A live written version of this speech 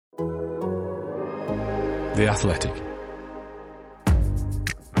The Athletic.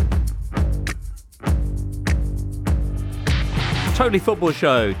 Totally Football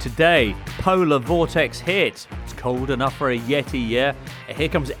Show. Today, polar vortex hit. It's cold enough for a Yeti, yeah? Here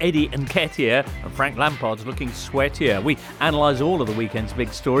comes Eddie Nketiah, and Frank Lampard's looking sweatier. We analyse all of the weekend's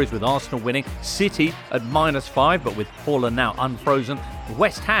big stories, with Arsenal winning, City at -5, but with Haaland now unfrozen,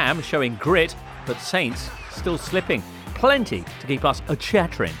 West Ham showing grit, but Saints still slipping. Plenty to keep us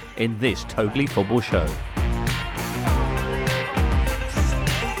a-chattering in this Totally Football Show.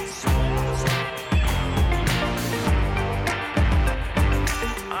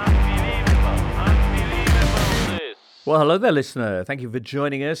 Well, hello there, listener. Thank you for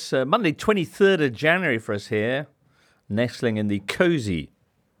joining us. Monday, 23rd of January for us here, nestling in the cosy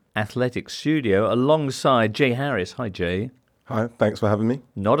Athletic studio alongside Jay Harris. Hi, Jay. Hi, thanks for having me.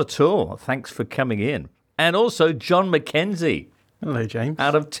 Not at all. Thanks for coming in. And also John McKenzie. Hello, James.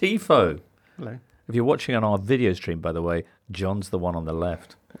 Out of TIFO. Hello. If you're watching on our video stream, by the way, John's the one on the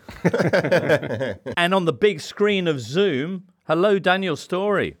left. And on the big screen of Zoom, hello, Daniel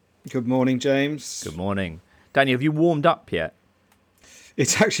Story. Good morning, James. Good morning. Daniel, have you warmed up yet?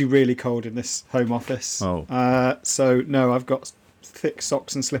 It's actually really cold in this home office. Oh. So, no, I've got thick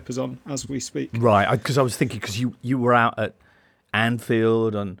socks and slippers on as we speak. Right, because I was thinking, because you were out at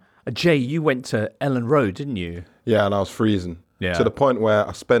Anfield, and Jay, you went to Ellen Road, didn't you? Yeah, and I was freezing. Yeah. To the point where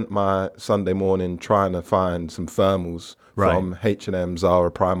I spent my Sunday morning trying to find some thermals from H&M,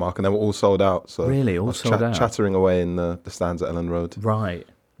 Zara, Primark, and they were all sold out. So really, all sold out? Chattering away in the stands at Ellen Road. Right.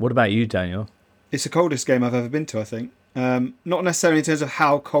 What about you, Daniel? It's the coldest game I've ever been to, I think. Not necessarily in terms of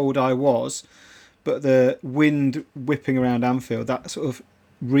how cold I was, but the wind whipping around Anfield, that sort of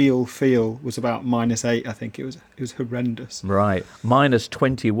real feel was about -8, I think. It was horrendous. Right.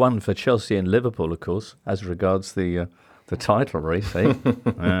 -21 for Chelsea and Liverpool, of course, as regards the title race, eh?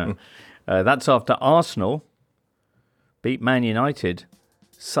 Yeah. That's after Arsenal beat Man United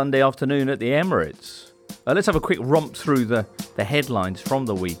Sunday afternoon at the Emirates. Let's have a quick romp through the headlines from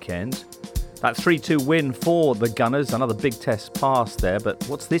the weekend. That 3-2 win for the Gunners, another big test pass there, but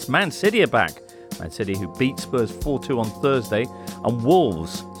what's this? Man City are back. Man City, who beat Spurs 4-2 on Thursday, and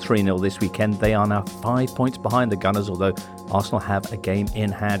Wolves 3-0 this weekend. They are now 5 points behind the Gunners, although Arsenal have a game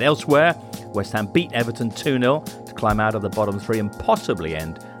in hand. Elsewhere, West Ham beat Everton 2-0 to climb out of the bottom three and possibly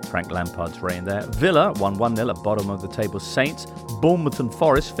end Frank Lampard's reign there. Villa won 1-0 at bottom of the table. Saints, Bournemouth and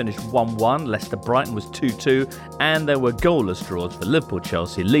Forest finished 1-1. Leicester Brighton was 2-2. And there were goalless draws for Liverpool,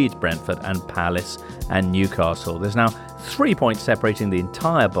 Chelsea, Leeds, Brentford and Palace and Newcastle. There's now 3 points separating the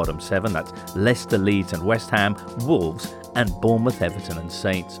entire bottom seven. That's Leicester, Leeds and West Ham, Wolves and Bournemouth, Everton and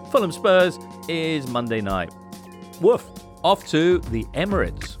Saints. Fulham Spurs is Monday night. Woof. Off to the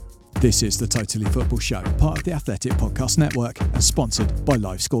Emirates. This is the Totally Football Show, part of the Athletic Podcast Network and sponsored by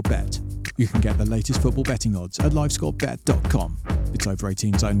LiveScoreBet. You can get the latest football betting odds at livescorebet.com. It's over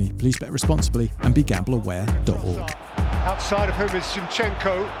 18s only. Please bet responsibly and begambleaware.org. Outside of whom is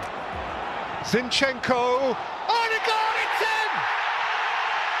Zinchenko. Oh, and a goal, it's in!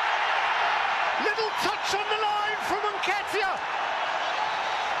 Little touch on the line from Nketiah.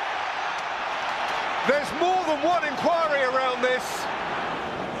 There's more than one inquiry around this.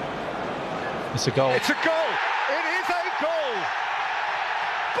 It's a goal. It's a goal. It is a goal.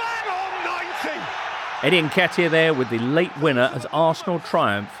 Bang on 90. Eddie Nketiah there with the late winner as Arsenal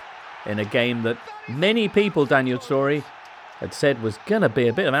triumph in a game that many people, Daniel Story, had said was going to be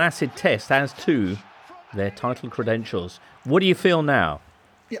a bit of an acid test as to their title credentials. What do you feel now?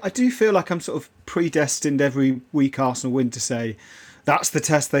 Yeah, I do feel like I'm sort of predestined every week Arsenal win to say, that's the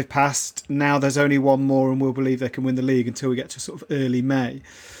test they've passed. Now there's only one more and we'll believe they can win the league until we get to sort of early May.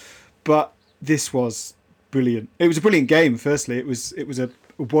 But this was brilliant. It was a brilliant game, firstly. It was a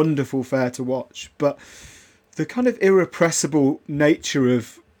wonderful affair to watch. But the kind of irrepressible nature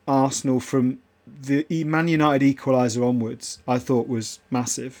of Arsenal from the Man United equaliser onwards, I thought was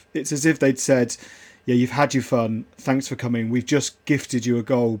massive. It's as if they'd said, yeah, you've had your fun. Thanks for coming. We've just gifted you a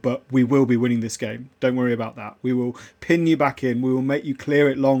goal, but we will be winning this game. Don't worry about that. We will pin you back in. We will make you clear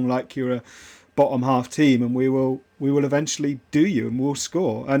it long like you're a bottom half team, and we will eventually do you and we'll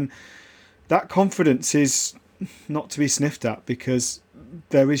score. And that confidence is not to be sniffed at, because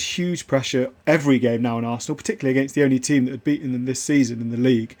there is huge pressure every game now in Arsenal, particularly against the only team that had beaten them this season in the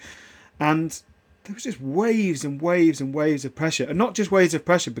league. And there was just waves and waves and waves of pressure. And not just waves of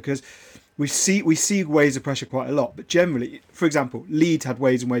pressure, because we see waves of pressure quite a lot. But generally, for example, Leeds had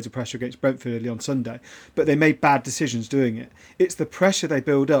waves and waves of pressure against Brentford early on Sunday, but they made bad decisions doing it. It's the pressure they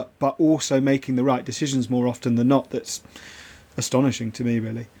build up, but also making the right decisions more often than not, that's astonishing to me,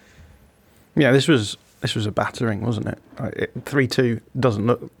 really. Yeah, this was a battering, wasn't it? 3-2 doesn't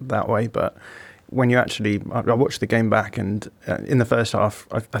look that way, but when you actually, I watched the game back, and in the first half,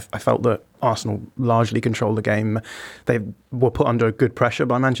 I felt that Arsenal largely controlled the game. They were put under good pressure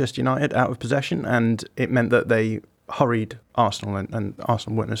by Manchester United out of possession, and it meant that they hurried Arsenal, and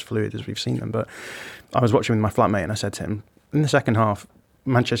Arsenal weren't as fluid as we've seen them. But I was watching with my flatmate, and I said to him, in the second half,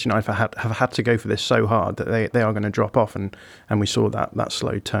 Manchester United have had to go for this so hard that they are going to drop off, and we saw that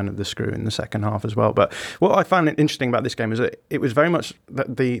slow turn of the screw in the second half as well. But what I found interesting about this game is that it was very much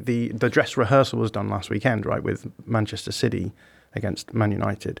that the dress rehearsal was done last weekend, right, with Manchester City against Man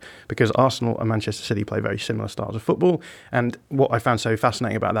United, because Arsenal and Manchester City play very similar styles of football. And what I found so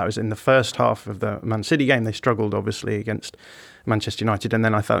fascinating about that was in the first half of the Man City game, they struggled obviously against Manchester United, and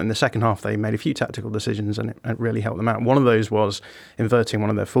then I felt in the second half they made a few tactical decisions, and it really helped them out. One of those was inverting one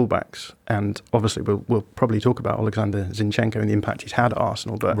of their fullbacks, and obviously we'll probably talk about Alexander Zinchenko and the impact he's had at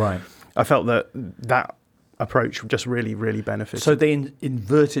Arsenal, but I felt that approach just really, really benefited. So they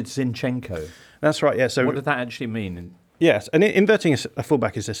inverted Zinchenko. That's right, yeah. So what did that actually mean? Yes, and inverting a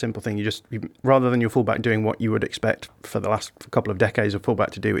fullback is a simple thing. You rather than your fullback doing what you would expect for the last couple of decades of fullback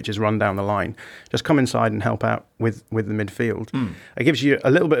to do, which is run down the line, just come inside and help out with the midfield. It gives you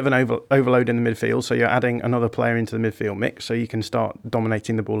a little bit of an overload in the midfield, so you're adding another player into the midfield mix, so you can start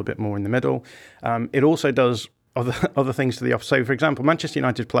dominating the ball a bit more in the middle. It also does other things to the off. So, for example, Manchester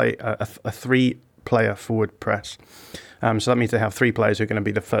United play a 3-player forward press. So that means they have 3 players who are going to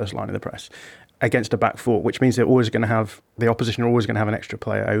be the first line of the press against a back 4, which means the opposition are always going to have an extra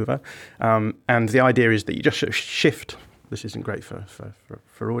player over. And the idea is that you just sort of shift. This isn't great for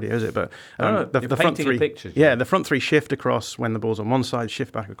audio, is it? But the front 3, pictures, the front 3 shift across when the ball's on one side,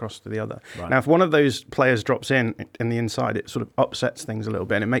 shift back across to the other. Right. Now, if one of those players drops in the inside, it sort of upsets things a little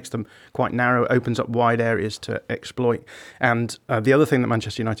bit, and it makes them quite narrow, opens up wide areas to exploit. And the other thing that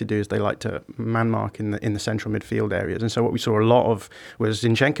Manchester United do is they like to man mark in the central midfield areas. And so what we saw a lot of was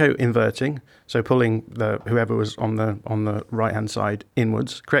Zinchenko inverting, so pulling whoever was on the right hand side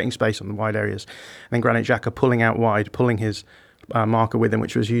inwards, creating space on the wide areas, and then Granit Xhaka pulling out wide, pulling his marker with him,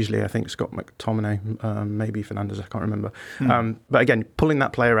 which was usually, I think, Scott McTominay, maybe Fernandes, I can't remember. But again, pulling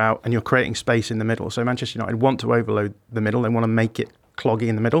that player out, and you're creating space in the middle. So Manchester United want to overload the middle. They want to make it cloggy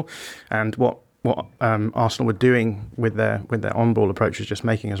in the middle. And what Arsenal were doing with their on-ball approach was just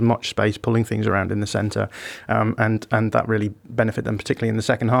making as much space, pulling things around in the centre, and that really benefited them, particularly in the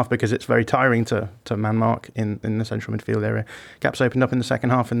second half, because it's very tiring to man mark in the central midfield area. Gaps opened up in the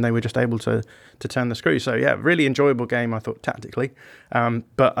second half, and they were just able to turn the screw. So yeah, really enjoyable game, I thought, tactically.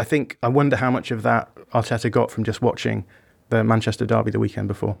 But I wonder how much of that Arteta got from just watching the Manchester derby the weekend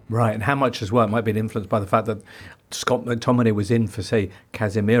before. Right, and how much as well might be influenced by the fact that Scott McTominay was in for, say,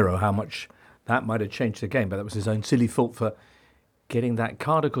 Casemiro, how much that might have changed the game, but that was his own silly fault for getting that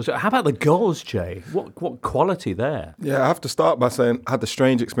card, of course. How about the goals, Jay? What quality there? Yeah, I have to start by saying I had the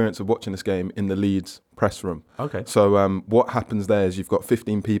strange experience of watching this game in the Leeds press room. Okay. So what happens there is you've got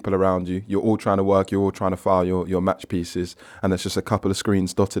 15 people around you. You're all trying to work. You're all trying to file your match pieces. And there's just a couple of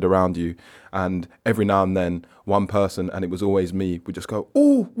screens dotted around you. And every now and then, one person, and it was always me, would just go,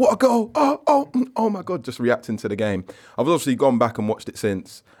 "Oh, what a goal. Oh my God," just reacting to the game. I've obviously gone back and watched it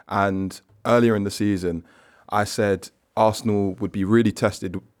since. And earlier in the season, I said Arsenal would be really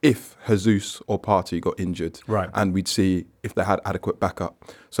tested if Jesus or Partey got injured. Right. And we'd see if they had adequate backup.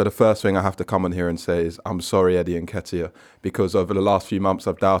 So the first thing I have to come on here and say is I'm sorry, Eddie Nketiah, because over the last few months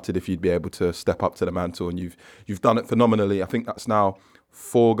I've doubted if you'd be able to step up to the mantle, and you've done it phenomenally. I think that's now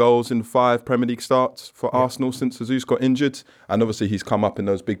 4 goals in 5 Premier League starts for Arsenal since Jesus got injured. And obviously he's come up in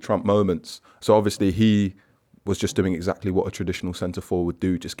those big trump moments. So obviously he was just doing exactly what a traditional centre-forward would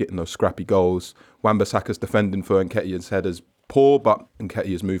do, just getting those scrappy goals. Wan-Bissaka's defending for Nketiah's headers poor, but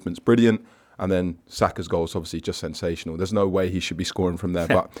Nketiah's movement's brilliant. And then Saka's goal's obviously just sensational. There's no way he should be scoring from there,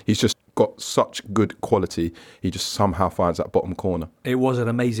 but he's just got such good quality. He just somehow finds that bottom corner. It was an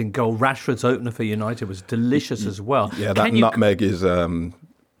amazing goal. Rashford's opener for United was delicious as well. Yeah, that nutmeg is...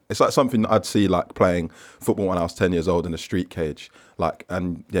 it's like something that I'd see like playing football when I was 10 years old in a street cage.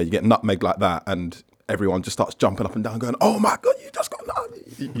 You get nutmeg like that, and everyone just starts jumping up and down going, "Oh my God, you just got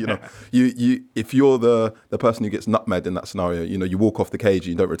nutmeg." You know, you if you're the person who gets nutmegged in that scenario, you know, you walk off the cage and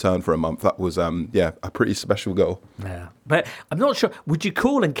you don't return for a month. That was, a pretty special goal. Yeah, but I'm not sure, would you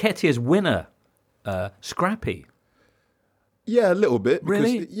call Nketiah's winner scrappy? Yeah, a little bit.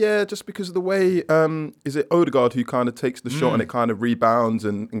 Really? Just because of the way, is it Odegaard who kind of takes the shot and it kind of rebounds,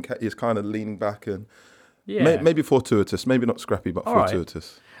 and Nketiah's kind of leaning back, and maybe fortuitous, maybe not scrappy, but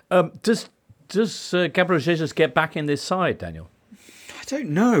fortuitous. Right. Does Gabriel Jesus get back in this side, Daniel? I don't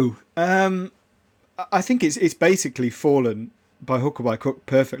know. I think it's basically fallen by hook or by crook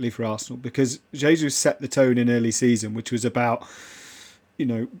perfectly for Arsenal, because Jesus set the tone in early season, which was about,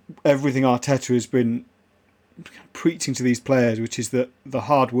 everything Arteta has been preaching to these players, which is that the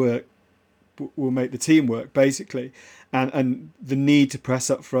hard work will make the team work, basically, and the need to press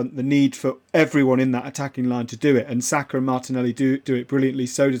up front, the need for everyone in that attacking line to do it. And Saka and Martinelli do it brilliantly.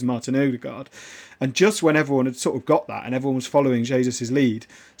 So does Martin Odegaard. And just when everyone had sort of got that and everyone was following Jesus' lead,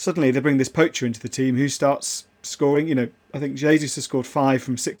 suddenly they bring this poacher into the team who starts scoring. I think Jesus has scored 5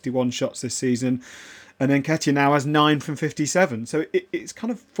 from 61 shots this season. And then Nketiah now has 9 from 57. So it's kind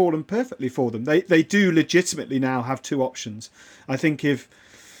of fallen perfectly for them. They do legitimately now have 2 options. I think if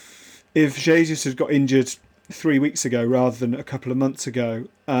Jesus had got injured 3 weeks ago rather than a couple of months ago,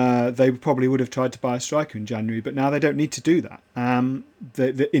 they probably would have tried to buy a striker in January. But now they don't need to do that.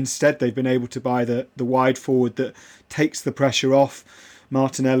 Instead, they've been able to buy the wide forward that takes the pressure off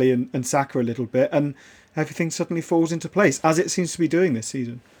Martinelli and Saka a little bit. And everything suddenly falls into place, as it seems to be doing this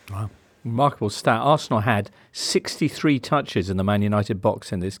season. Wow. Remarkable stat. Arsenal had 63 touches in the Man United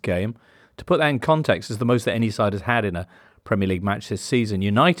box in this game. To put that in context, it's the most that any side has had in a Premier League match this season.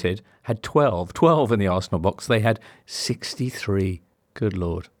 United had 12 in the Arsenal box. They had 63. Good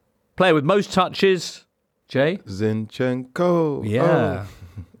Lord. Player with most touches, Jay? Zinchenko. Yeah.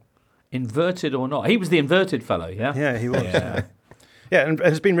 Inverted or not. He was the inverted fellow, yeah? Yeah, he was. Yeah, and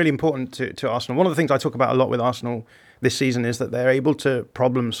it's been really important to Arsenal. One of the things I talk about a lot with Arsenal this season is that they're able to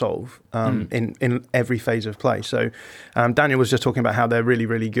problem solve in every phase of play. So Daniel was just talking about how they're really,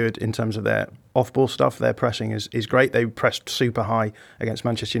 really good in terms of their off-ball stuff. Their pressing is great. They pressed super high against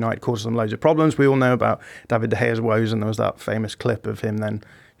Manchester United, caused them loads of problems. We all know about David De Gea's woes, and there was that famous clip of him then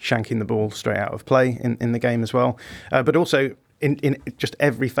shanking the ball straight out of play in the game as well. But also, in just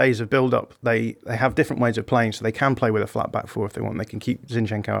every phase of build-up, they have different ways of playing, so they can play with a flat back four if they want. They can keep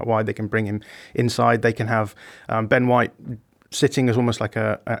Zinchenko out wide, they can bring him inside, they can have Ben White sitting as almost like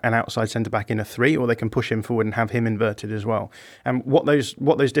an outside centre-back in a 3, or they can push him forward and have him inverted as well. And what those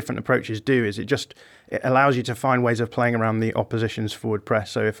different approaches do is it allows you to find ways of playing around the opposition's forward press.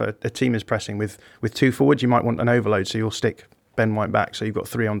 So if a team is pressing with 2 forwards, you might want an overload, so you'll stick Ben White back, so you've got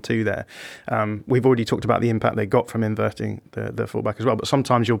 3 on 2 there. We've already talked about the impact they got from inverting the fullback as well, but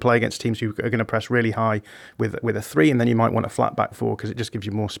sometimes you'll play against teams who are going to press really high with a 3, and then you might want a flat back 4 because it just gives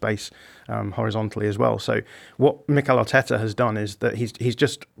you more space horizontally as well. So what Mikel Arteta has done is that he's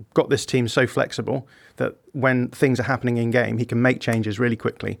just got this team so flexible that when things are happening in game, he can make changes really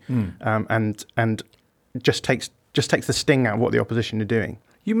quickly and just takes the sting out of what the opposition are doing.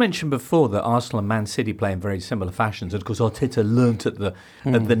 You mentioned before that Arsenal and Man City play in very similar fashions, and of course Arteta learnt at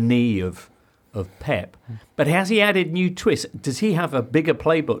the knee of Pep. But has he added new twists? Does he have a bigger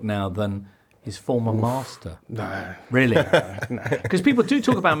playbook now than his former master? No. Really? No. Because people do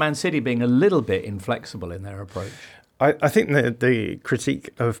talk about Man City being a little bit inflexible in their approach. I think the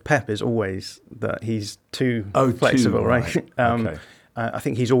critique of Pep is always that he's too flexible, right? Okay. I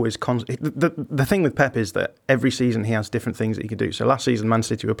think he's always the thing with Pep is that every season he has different things that he can do. So last season, Man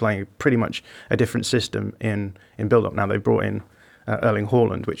City were playing pretty much a different system in build-up. Now they've brought in Erling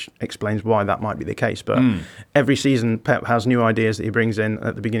Haaland, which explains why that might be the case. But every season, Pep has new ideas that he brings in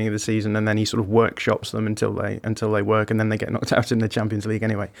at the beginning of the season, and then he sort of workshops them until they work, and then they get knocked out in the Champions League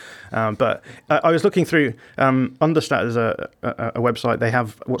anyway. But I was looking through Understat as a website. They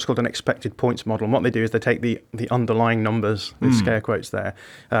have what's called an expected points model, and what they do is they take the underlying numbers with scare quotes there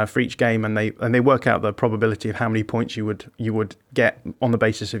for each game, and they work out the probability of how many points you would get on the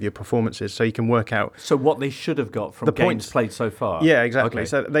basis of your performances. So you can work out what they should have got from the games points played so far. Yeah, exactly. Okay.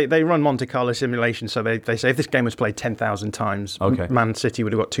 So they run Monte Carlo simulations. So they say if this game was played 10,000 times, Man City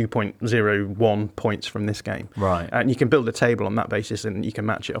would have got 2.01 points from this game. Right. And you can build a table on that basis, and you can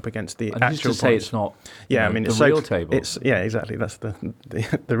match it up against the and actual who's to say points. It's not. Yeah, I mean the it's real table. Exactly. That's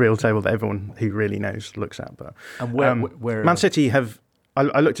the real table that everyone who really knows looks at. But and where Man City have.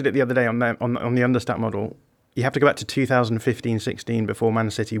 I looked at it the other day on the Understat model. You have to go back to 2015-16 before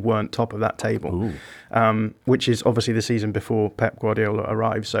Man City weren't top of that table, which is obviously the season before Pep Guardiola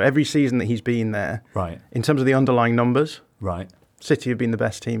arrived. So every season that he's been there, right, in terms of the underlying numbers, right, City have been the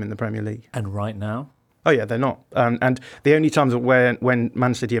best team in the Premier League. And right now? Oh yeah, they're not. And the only times when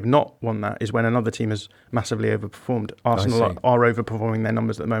Man City have not won that is when another team has massively overperformed. Arsenal are overperforming their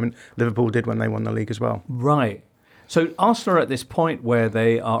numbers at the moment. Liverpool did when they won the league as well. Right. So Arsenal are at this point where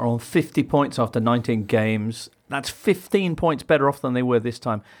they are on 50 points after 19 games. That's 15 points better off than they were this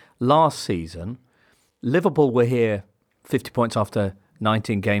time last season. Liverpool were here 50 points after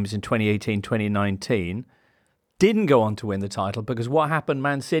 19 games in 2018-2019. Didn't go on to win the title because what happened?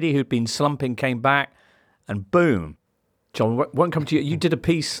 Man City, who'd been slumping, came back and boom. John, won't come to you. You did a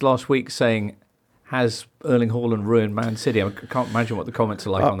piece last week saying, has Erling Haaland ruined Man City? I can't imagine what the comments are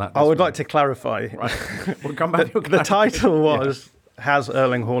like on that. I would like to clarify. Right. We'll come back to the title was, has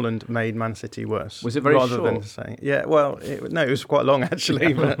Erling Haaland made Man City worse? Was it very rather short? than saying, yeah, well, no, it was quite long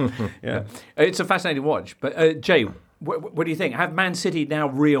actually. But yeah, It's a fascinating watch. But Jay, what do you think? Have Man City now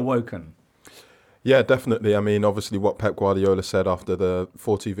reawoken? Yeah, definitely. I mean, obviously what Pep Guardiola said after the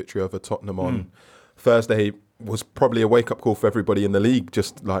 4-2 victory over Tottenham on Thursday was probably a wake-up call for everybody in the league.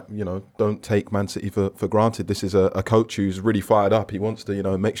 Just like, don't take Man City for granted. This is a coach who's really fired up. He wants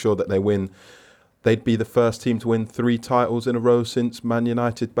to, make sure that they win. They'd be the first team to win 3 titles in a row since Man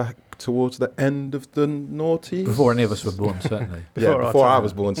United back towards the end of the noughties. Before any of us were born, certainly. Before I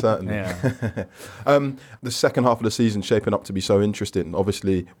was born, certainly. Yeah. The second half of the season shaping up to be so interesting.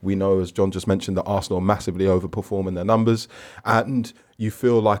 Obviously, we know, as John just mentioned, that Arsenal are massively overperforming their numbers. And you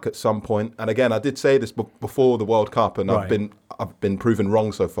feel like at some point, and again, I did say this before the World Cup, and I've been proven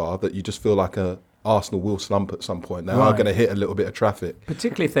wrong so far, that you just feel like Arsenal will slump at some point. They are going to hit a little bit of traffic.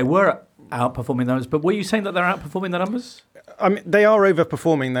 Particularly if they were outperforming the numbers. But were you saying that they're outperforming the numbers? I mean, they are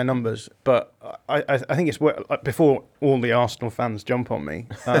overperforming their numbers, but I think it's before all the Arsenal fans jump on me.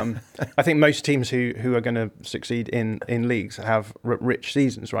 I think most teams who are going to succeed in leagues have rich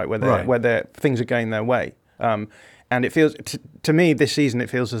seasons, right, where things are going their way. And it feels, to me, this season, it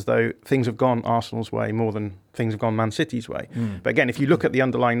feels as though things have gone Arsenal's way more than things have gone Man City's way. But again, if you look at the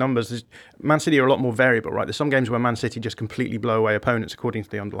underlying numbers, Man City are a lot more variable, right? There's some games where Man City just completely blow away opponents according to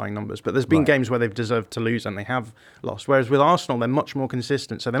the underlying numbers. But there's been games where they've deserved to lose and they have lost. Whereas with Arsenal, they're much more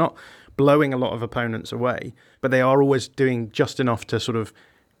consistent. So they're not blowing a lot of opponents away, but they are always doing just enough to sort of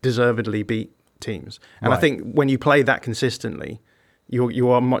deservedly beat teams. And I think when you play that consistently, you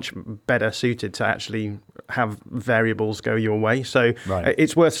are much better suited to actually have variables go your way. So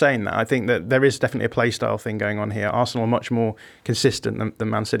it's worth saying that. I think that there is definitely a play style thing going on here. Arsenal are much more consistent than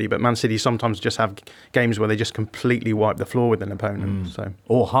Man City, but Man City sometimes just have games where they just completely wipe the floor with an opponent. So,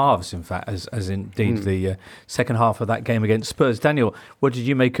 or halves, in fact, as indeed the second half of that game against Spurs. Daniel, what did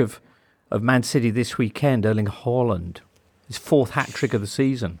you make of Man City this weekend? Erling Haaland, his 4th hat-trick of the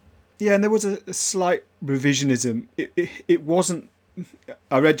season. Yeah, and there was a slight revisionism. It wasn't.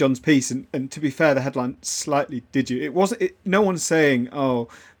 I read John's piece, and to be fair, the headline slightly did you. It wasn't. No one's saying, "Oh,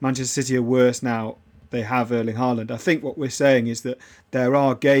 Manchester City are worse now. They have Erling Haaland." I think what we're saying is that there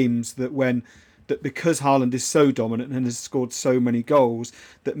are games that because Haaland is so dominant and has scored so many goals,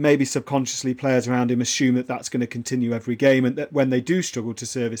 that maybe subconsciously players around him assume that that's going to continue every game, and that when they do struggle to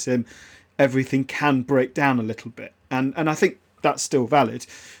service him, everything can break down a little bit. And I think that's still valid.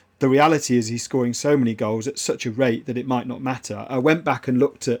 The reality is he's scoring so many goals at such a rate that it might not matter. I went back and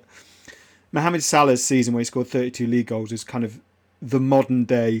looked at Mohamed Salah's season where he scored 32 league goals as kind of the modern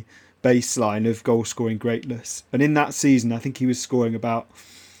day baseline of goal scoring greatness. And in that season, I think he was scoring about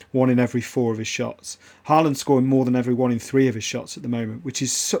 1 in every 4 of his shots. Haaland's scoring more than every 1 in 3 of his shots at the moment, which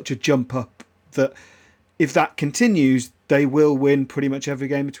is such a jump up that if that continues, they will win pretty much every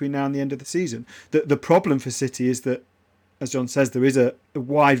game between now and the end of the season. The problem for City is that, as John says, there is a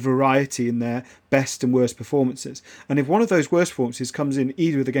wide variety in their best and worst performances. And if one of those worst performances comes in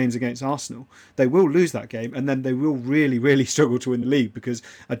either of the games against Arsenal, they will lose that game, and then they will really, really struggle to win the league, because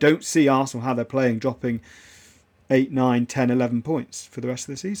I don't see Arsenal, how they're playing, dropping 8, 9, 10, 11 points for the rest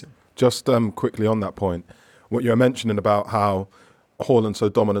of the season. Just quickly on that point, what you're mentioning about how Haaland's so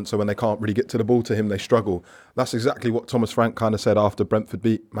dominant, so when they can't really get to the ball to him, they struggle. That's exactly what Thomas Frank kind of said after Brentford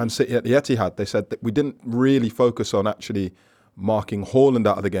beat Man City at the Etihad. They said that we didn't really focus on actually marking Haaland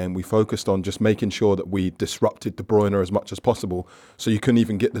out of the game. We focused on just making sure that we disrupted De Bruyne as much as possible, so you couldn't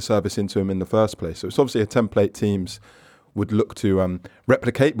even get the service into him in the first place. So it's obviously a template teams would look to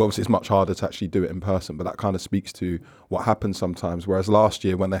replicate, but obviously it's much harder to actually do it in person. But that kind of speaks to what happens sometimes. Whereas last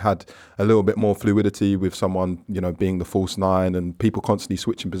year, when they had a little bit more fluidity with someone, being the false 9 and people constantly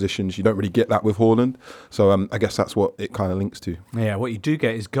switching positions, you don't really get that with Haaland. So I guess that's what it kind of links to. Yeah, what you do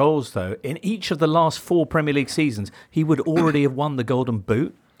get is goals, though. In each of the last 4 Premier League seasons, he would already have won the Golden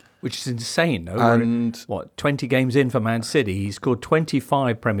Boot, which is insane. No? And 20 games in for Man City, he scored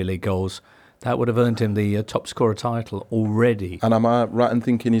 25 Premier League goals. That would have earned him the top scorer title already. And am I right in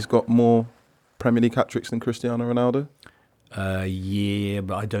thinking he's got more Premier League hat-tricks than Cristiano Ronaldo? Yeah,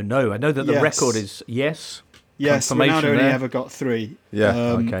 but I don't know. I know that the record is yes. Yes, Ronaldo only ever got 3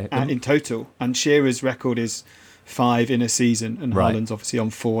 okay. in total. And Shearer's record is 5 in a season, and Haaland's obviously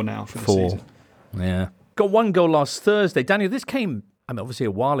on 4 now for the season. Yeah. Got 1 goal last Thursday. Daniel, this came, obviously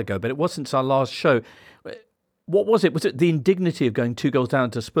a while ago, but it wasn't since our last show. What was it? Was it the indignity of going 2 goals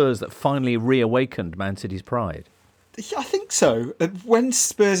down to Spurs that finally reawakened Man City's pride? I think so. When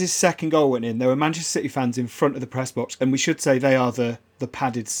Spurs' second goal went in, there were Manchester City fans in front of the press box, and we should say they are the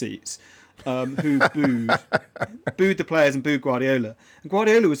padded seats, who booed the players and booed Guardiola. And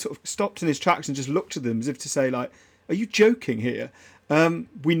Guardiola was sort of stopped in his tracks and just looked at them as if to say, like, are you joking here?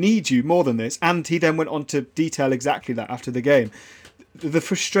 We need you more than this. And he then went on to detail exactly that after the game. The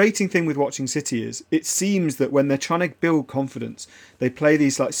frustrating thing with watching City is it seems that when they're trying to build confidence, they play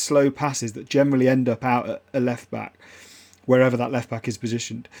these like slow passes that generally end up out at a left back, wherever that left back is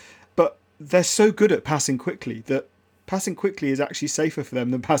positioned. But they're so good at passing quickly that passing quickly is actually safer for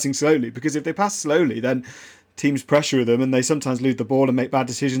them than passing slowly, because if they pass slowly, then teams pressure them and they sometimes lose the ball and make bad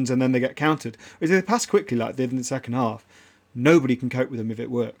decisions and then they get countered. If they pass quickly like they did in the second half, nobody can cope with them if it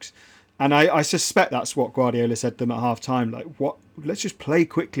works. And I suspect that's what Guardiola said to them at half-time. Like, what? Let's just play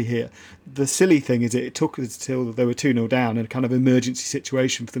quickly here. The silly thing is it took until they were 2-0 down in a kind of emergency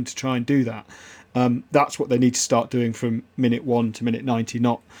situation for them to try and do that. That's what they need to start doing from minute 1 to minute 90,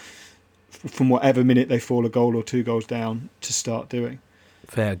 not from whatever minute they fall a goal or 2 goals down to start doing.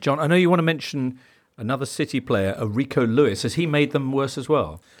 Fair. John, I know you want to mention another City player, Rico Lewis. Has he made them worse as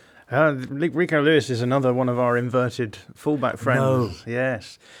well? Rico Lewis is another one of our inverted fullback friends. No.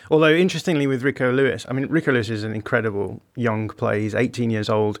 Yes. Although, interestingly, with Rico Lewis, I mean, Rico Lewis is an incredible young player. He's 18 years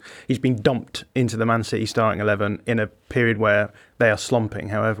old. He's been dumped into the Man City starting 11 in a period where they are slumping,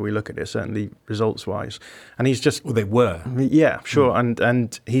 however we look at it, certainly results-wise. And he's just... Well, they were. Yeah, sure.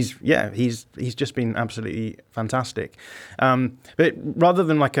 And he's just been absolutely fantastic. But rather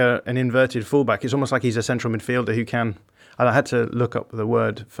than like an inverted fullback, it's almost like he's a central midfielder who can... And I had to look up the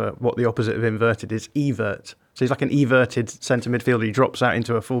word for what the opposite of inverted is, evert. So he's like an everted centre midfielder. He drops out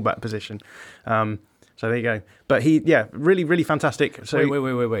into a fullback position. So there you go. But really, really fantastic. So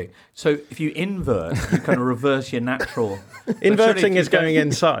Wait. So if you invert, you kind of reverse your natural... Inverting is going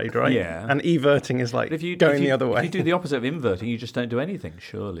inside, right? Yeah. And everting is like going the other way. If you do the opposite of inverting, you just don't do anything,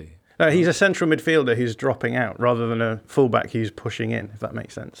 surely. No, he's a central midfielder who's dropping out rather than a fullback who's pushing in, if that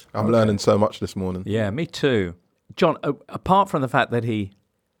makes sense. I'm learning so much this morning. Yeah, me too. John, apart from the fact that he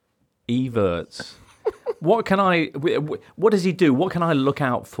everts, what does he do? What can I look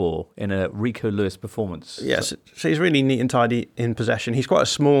out for in a Rico Lewis performance? Yes, so he's really neat and tidy in possession. He's quite a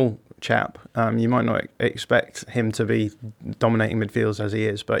small chap. You might not expect him to be dominating midfields as he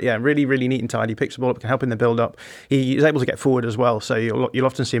is, but yeah, really, really neat and tidy. Picks the ball up, can help in the build-up. He is able to get forward as well, so you'll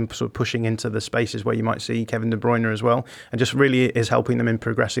often see him sort of pushing into the spaces where you might see Kevin De Bruyne as well, and just really is helping them in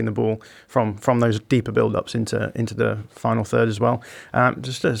progressing the ball from those deeper build-ups into the final third as well.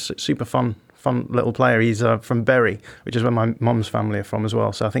 Just a super fun little player. He's from Bury, which is where my mum's family are from as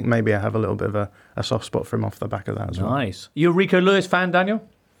well, so I think maybe I have a little bit of a soft spot for him off the back of that as well. Nice. You a Rico Lewis fan, Daniel?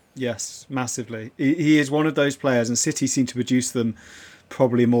 Yes, massively. He is one of those players, and City seem to produce them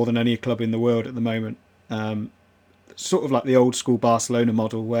probably more than any club in the world at the moment. Sort of like the old school Barcelona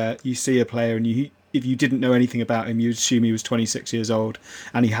model, where you see a player and if you didn't know anything about him, you'd assume he was 26 years old,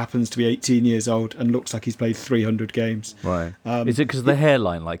 and he happens to be 18 years old and looks like he's played 300 games. Right. Is it because of the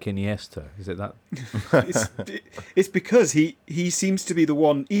hairline like Iniesta? Is it that? It's because he seems to be the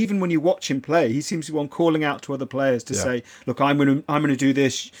one, even when you watch him play, he seems to be one calling out to other players to say, look, I'm going to do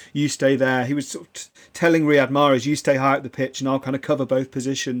this, you stay there. He was sort of telling Riyad Mahrez, you stay high up the pitch and I'll kind of cover both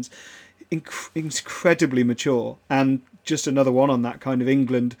positions. Incredibly mature, and just another one on that kind of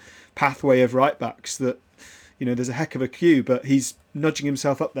England pathway of right backs that, there's a heck of a queue, but he's nudging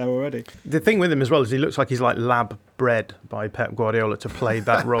himself up there already. The thing with him as well is he looks like he's like lab bred by Pep Guardiola to play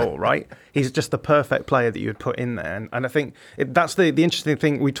that role, right? He's just the perfect player that you would put in there. And I think that's the interesting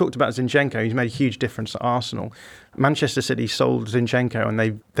thing. We talked about Zinchenko. He's made a huge difference at Arsenal. Manchester City sold Zinchenko and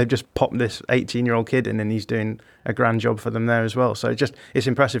they've just popped this 18-year-old kid in, and he's doing a grand job for them there as well. So it's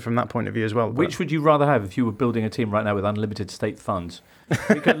impressive from that point of view as well. Which would you rather have if you were building a team right now with unlimited state funds?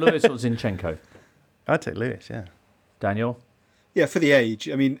 Rico Lewis or Zinchenko? I'd take Lewis, yeah. Daniel? Yeah, for the age.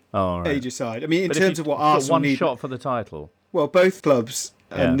 I mean, age aside. I mean, in terms of what Arsenal need... one shot for the title. Well, both clubs,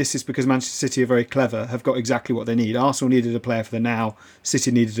 and this is because Manchester City are very clever, have got exactly what they need. Arsenal needed a player for the now.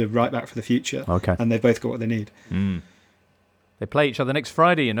 City needed a right back for the future. Okay. And they've both got what they need. They play each other next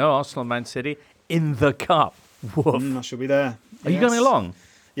Friday, Arsenal and Man City in the Cup. Woof. I shall be there. Are you going along?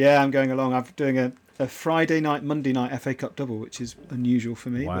 Yeah, I'm going along. I'm doing a Friday night, Monday night FA Cup double, which is unusual for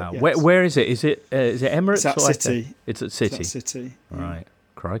me. Wow. Yes. Where is it? Is it Emirates? It's at City. It's at City. It's at City. Right.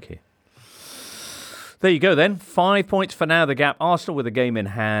 Crikey. There you go then. 5 points for now, the gap. Arsenal with a game in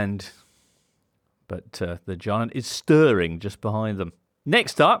hand. But the Giant is stirring just behind them.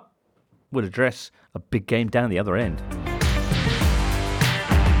 Next up, we'll address a big game down the other end.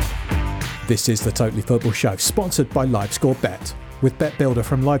 This is the Totally Football Show, sponsored by LiveScore Bet. With Bet Builder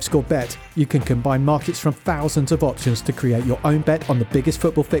from LiveScore Bet, you can combine markets from thousands of options to create your own bet on the biggest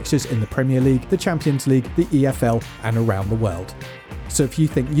football fixtures in the Premier League, the Champions League, the EFL, and around the world. So if you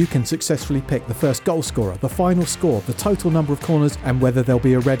think you can successfully pick the first goal scorer, the final score, the total number of corners and whether there'll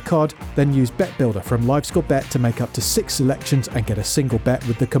be a red card, then use Bet Builder from LiveScoreBet to make up to 6 selections and get a single bet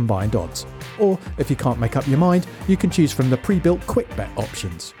with the combined odds. Or if you can't make up your mind, you can choose from the pre-built quick bet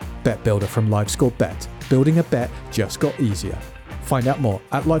options. Bet Builder from LiveScoreBet. Building a bet just got easier. Find out more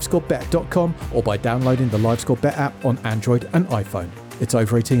at livescorebet.com or by downloading the LiveScoreBet app on Android and iPhone. It's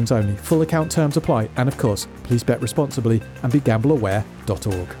over 18s only. Full account terms apply. And of course, please bet responsibly and be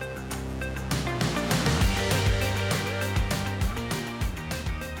gambleaware.org.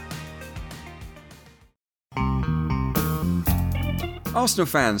 Arsenal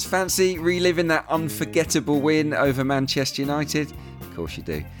fans, fancy reliving that unforgettable win over Manchester United? Of course you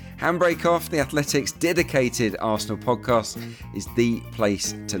do. Handbrake Off, the Athletics' dedicated Arsenal podcast, is the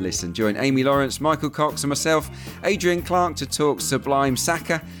place to listen. Join Amy Lawrence, Michael Cox and myself, Adrian Clark, to talk Sublime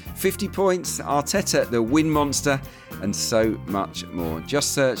Saka, 50 points, Arteta, the win monster, and so much more.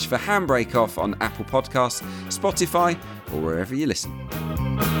 Just search for Handbrake Off on Apple Podcasts, Spotify, or wherever you listen.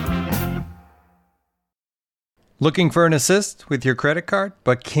 Looking for an assist with your credit card,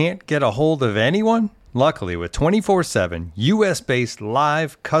 but can't get a hold of anyone? Luckily, with 24/7 US-based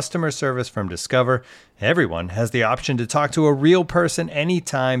live customer service from Discover, everyone has the option to talk to a real person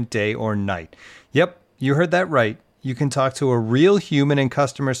anytime, day or night. Yep, you heard that right. You can talk to a real human in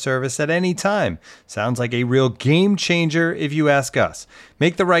customer service at any time. Sounds like a real game changer if you ask us.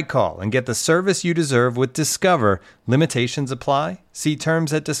 Make the right call and get the service you deserve with Discover. Limitations apply. See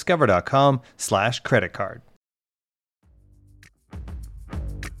terms at discover.com/creditcard.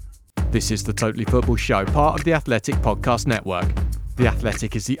 This is the Totally Football Show, part of the Athletic Podcast Network. The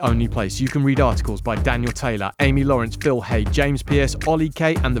Athletic is the only place you can read articles by Daniel Taylor, Amy Lawrence, Phil Hay, James Pearce, Ollie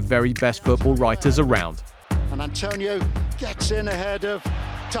Kay, and the very best football writers around. And Antonio gets in ahead of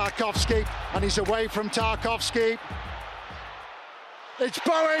Tarkowski, and he's away from Tarkowski. It's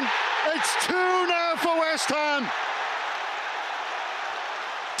Bowen. It's 2-0 for West Ham.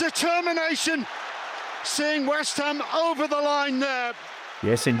 Determination, seeing West Ham over the line there.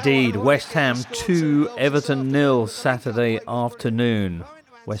 Yes, indeed. West Ham 2, Everton 0 Saturday afternoon.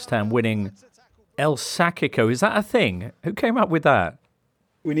 West Ham winning El Sacico. Is that a thing? Who came up with that?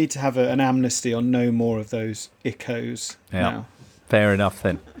 We need to have an amnesty on no more of those ICOs now. Fair enough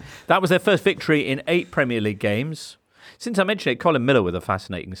then. That was their first victory in 8 Premier League games. Since I mentioned it, Colin Miller with a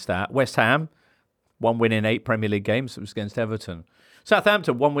fascinating stat. West Ham, 1 win in 8 Premier League games. It was against Everton.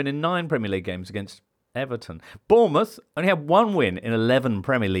 Southampton, 1 win in 9 Premier League games against Everton. Bournemouth only had 1 win in 11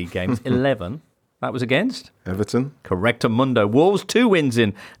 Premier League games. 11. That was against? Everton. Correctamundo. Wolves, 2 wins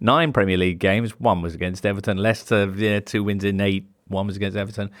in 9 Premier League games. 1 was against Everton. Leicester, 2 wins in 8. 1 was against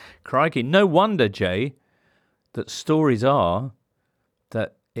Everton. Crikey. No wonder, Jay, that stories are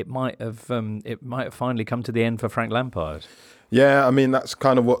that it might have finally come to the end for Frank Lampard. Yeah, I mean, that's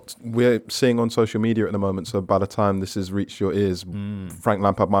kind of what we're seeing on social media at the moment. So by the time this has reached your ears, Frank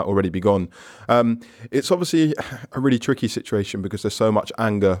Lampard might already be gone. It's obviously a really tricky situation because there's so much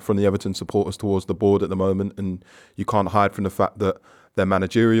anger from the Everton supporters towards the board at the moment. And you can't hide from the fact that their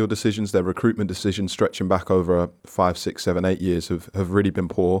managerial decisions, their recruitment decisions stretching back over 5, 6, 7, 8 years have really been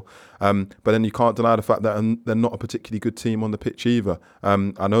poor. But then you can't deny the fact that they're not a particularly good team on the pitch either.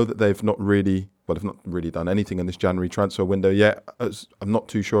 I know that they've not really done anything in this January transfer window yet. I'm not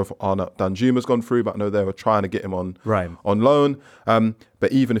too sure if Arnaut Danjuma's gone through, but I know they were trying to get him on loan.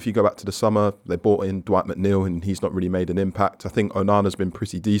 But even if you go back to the summer, they bought in Dwight McNeil and he's not really made an impact. I think Onana's been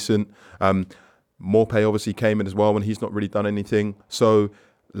pretty decent. Morpay obviously came in as well when he's not really done anything. So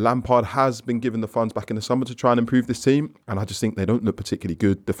Lampard has been given the funds back in the summer to try and improve this team, and I just think they don't look particularly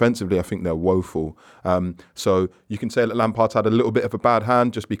good. Defensively, I think they're woeful. So you can say that Lampard's had a little bit of a bad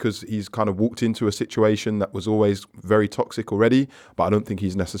hand just because he's kind of walked into a situation that was always very toxic already, but I don't think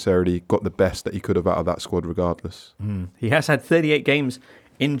he's necessarily got the best that he could have out of that squad regardless. He has had 38 games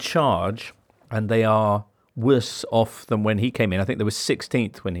in charge, and they are worse off than when he came in. I think there was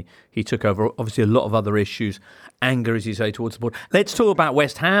 16th when he took over. Obviously, a lot of other issues, anger, as you say, towards the board. Let's talk about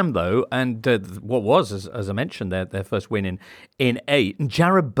West Ham, though, and what was, as I mentioned, their first win in 8. And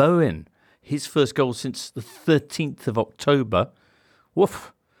Jarrod Bowen, his first goal since the 13th of October.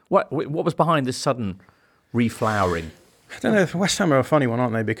 Woof. What was behind this sudden reflowering? I don't know. West Ham are a funny one,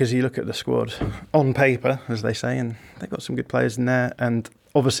 aren't they? Because you look at the squad on paper, as they say, and they've got some good players in there. And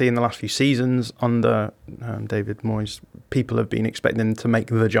obviously, in the last few seasons under David Moyes, people have been expecting them to make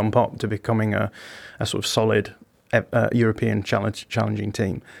the jump up to becoming a sort of solid European challenging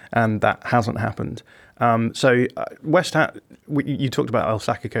team, and that hasn't happened. So West Ham, you talked about El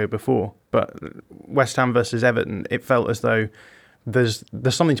Sacico before, but West Ham versus Everton, it felt as though there's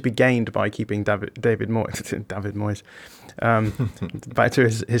something to be gained by keeping David Moyes, back to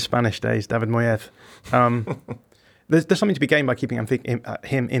his Spanish days, David Moyes. There's something to be gained by keeping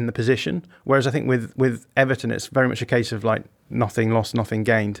him in the position. Whereas I think with Everton, it's very much a case of like nothing lost, nothing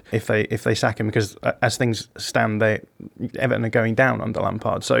gained if they sack him, because as things stand, Everton are going down under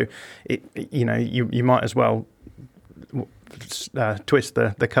Lampard. So you might as well twist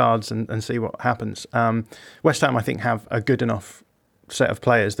the cards and see what happens. West Ham, I think, have a good enough set of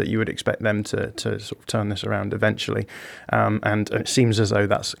players that you would expect them to sort of turn this around eventually, and it seems as though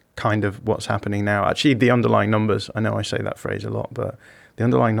that's kind of what's happening now. Actually, the underlying numbers, I know I say that phrase a lot, but the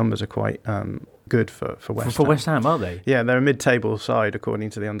underlying numbers are quite good for West Ham. For West Ham, are they? Yeah, they're a mid-table side according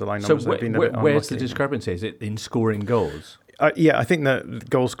to the underlying numbers. So where's the discrepancy? Is it in scoring goals? Yeah, I think that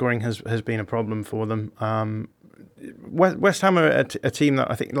goal scoring has been a problem for them. West Ham are a team that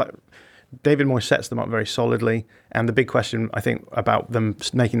I think, like, David Moyes sets them up very solidly, and the big question I think about them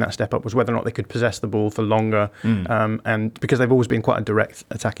making that step up was whether or not they could possess the ball for longer, and because they've always been quite a direct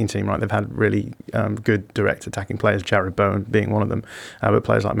attacking team, right? They've had really good direct attacking players, Jared Bowen being one of them, but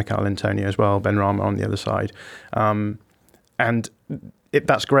players like Michail Antonio as well, Ben Rama on the other side, and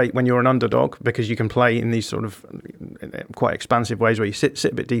that's great when you're an underdog, because you can play in these sort of quite expansive ways where you sit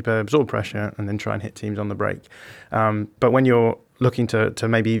a bit deeper, absorb pressure, and then try and hit teams on the break. But when you're looking to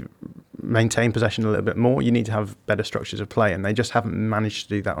maybe maintain possession a little bit more, you need to have better structures of play, and they just haven't managed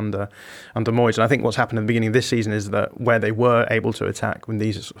to do that under Moyes. And I think what's happened at the beginning of this season is that where they were able to attack in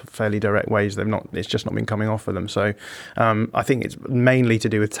these fairly direct ways, it's just not been coming off for them. So I think it's mainly to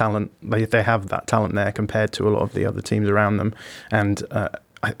do with talent. They have that talent there compared to a lot of the other teams around them, and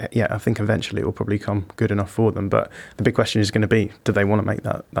I think eventually it will probably come good enough for them. But the big question is going to be, do they want to make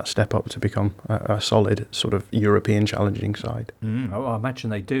that step up to become a solid sort of European challenging side? I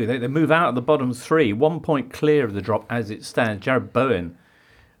imagine they do. They move out of the bottom three, 1 point clear of the drop as it stands. Jared Bowen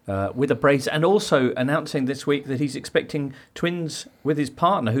with a brace, and also announcing this week that he's expecting twins with his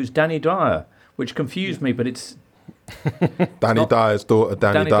partner, who's Danny Dyer, which confused me, but it's... Danny Dyer's daughter,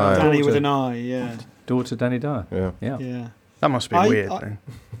 Danny Dyer. Danny with an I, yeah. Daughter Danny Dyer. Yeah. That must be weird.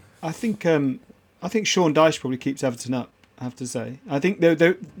 I think Sean Dyche probably keeps Everton up, I have to say. I think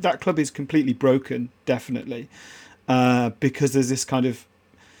that club is completely broken, definitely, because there's this kind of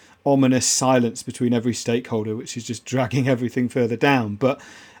ominous silence between every stakeholder, which is just dragging everything further down. But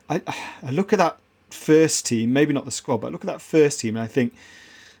I look at that first team, maybe not the squad, but I look at that first team and I think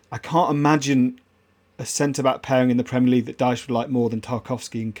I can't imagine a centre-back pairing in the Premier League that Dyche would like more than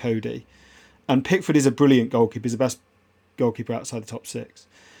Tarkowski and Cody. And Pickford is a brilliant goalkeeper. He's the best goalkeeper outside the top six,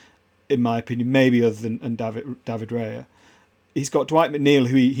 in my opinion, maybe other than David Raya. He's got Dwight McNeil,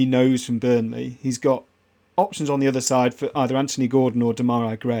 who he knows from Burnley. He's got options on the other side for either Anthony Gordon or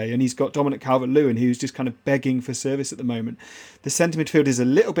Demarai Gray, and he's got Dominic Calvert-Lewin, who's just kind of begging for service at the moment. The centre midfield is a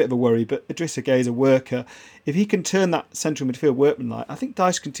little bit of a worry, but Idrissa Gueye is a worker. If he can turn that central midfield workmanlike, I think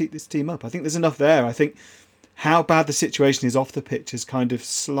Dyche can keep this team up. I think there's enough there. I think how bad the situation is off the pitch has kind of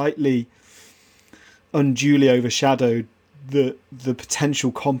slightly unduly overshadowed the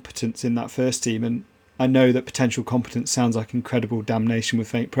potential competence in that first team. And I know that potential competence sounds like incredible damnation with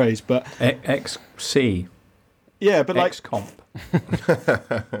faint praise, but XC. Yeah, but like X-comp.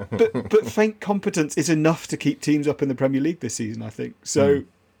 but faint competence is enough to keep teams up in the Premier League this season, I think. So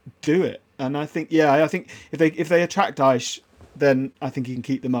do it. And I think if they attract Dyche, then I think he can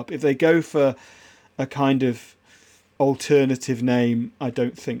keep them up. If they go for a kind of alternative name, I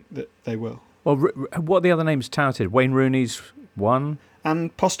don't think that they will. Well, what are the other names touted? Wayne Rooney's one.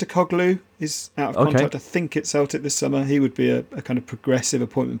 And Postecoglou is out of contract. I think at Celtic this summer. He would be a kind of progressive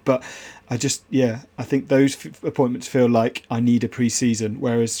appointment. But I think those appointments feel like I need a pre-season,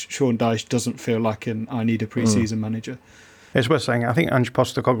 whereas Sean Dyche doesn't feel like I need a pre-season manager. It's worth saying, I think Ange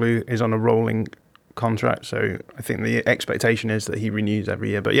Postecoglou is on a rolling contract, so I think the expectation is that he renews every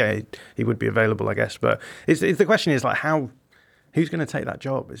year. But yeah, he would be available, I guess. But the question is, like, who's going to take that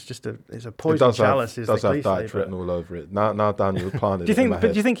job? It's just a poison chalice. It does have Dyche written all over it. Now Daniel's planning. Do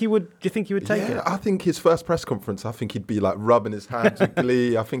you think he would take it? I think his first press conference, I think he'd be like rubbing his hands with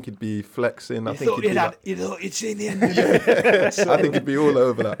glee. I think he'd be flexing. I think it's seen the end of it. I think he'd be all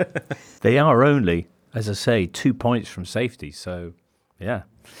over that. They are only, as I say, 2 points from safety. So, yeah.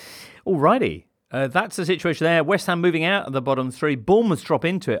 Alrighty. That's the situation there. West Ham moving out of the bottom three. Bournemouth drop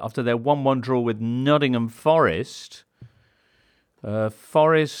into it after their 1-1 draw with Nottingham Forest.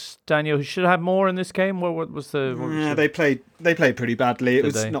 Forest, Daniel, should have more in this game. What was the? They played pretty badly. It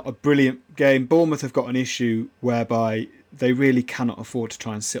was not a brilliant game. Bournemouth have got an issue whereby they really cannot afford to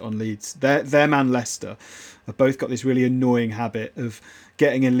try and sit on leads. Their man Leicester have both got this really annoying habit of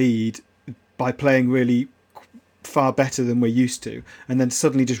getting a lead by playing really far better than we're used to, and then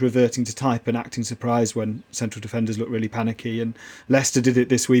suddenly just reverting to type and acting surprised when central defenders look really panicky. And Leicester did it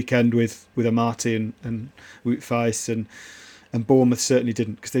this weekend with Amati and Wout Faes, and Bournemouth certainly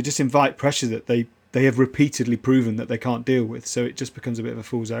didn't, because they just invite pressure that they have repeatedly proven that they can't deal with. So it just becomes a bit of a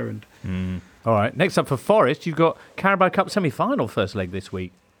fool's errand. All right, next up for Forest, you've got Carabao Cup semi-final first leg this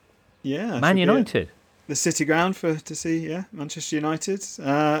week. Yeah, Man United. The City ground to see Manchester United.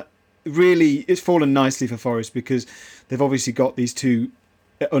 Really, it's fallen nicely for Forest because they've obviously got these two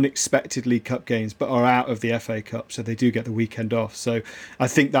unexpected League Cup games, but are out of the FA Cup, so they do get the weekend off. So I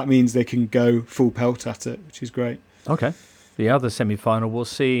think that means they can go full pelt at it, which is great. Okay. The other semi-final will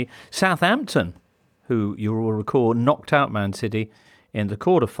see Southampton, who you will recall knocked out Man City in the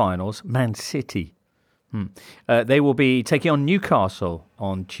quarter-finals. Man City. They will be taking on Newcastle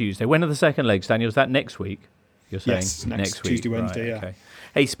on Tuesday. When are the second legs, Daniel? Is that next week? You're saying yes, next week, Tuesday, Wednesday, right, okay.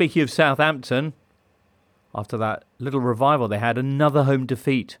 Hey, speaking of Southampton, after that little revival, they had another home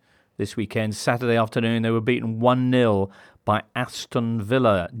defeat this weekend. Saturday afternoon, they were beaten 1-0 by Aston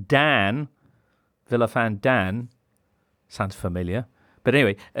Villa. Villa fan Dan, sounds familiar. But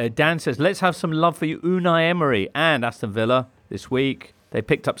anyway, Dan says, let's have some love for you, Unai Emery and Aston Villa this week. They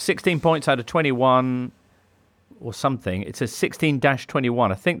picked up 16 points out of 21 or something. It says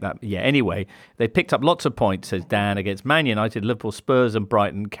 16-21. I think that, anyway. They picked up lots of points, says Dan, against Man United, Liverpool, Spurs and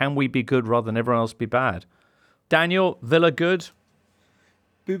Brighton. Can we be good rather than everyone else be bad? Daniel, Villa good?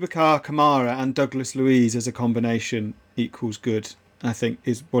 Boubacar Kamara and Douglas Luiz as a combination equals good, I think,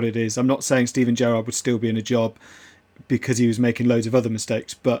 is what it is. I'm not saying Steven Gerrard would still be in a job because he was making loads of other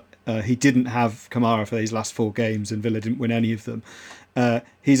mistakes, but he didn't have Kamara for these last 4 games and Villa didn't win any of them.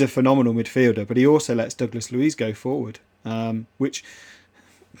 He's a phenomenal midfielder, but he also lets Douglas Luiz go forward, which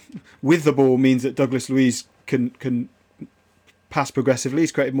with the ball means that Douglas Luiz can pass progressively.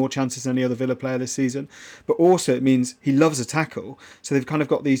 He's created more chances than any other Villa player this season, but also it means he loves a tackle. So they've kind of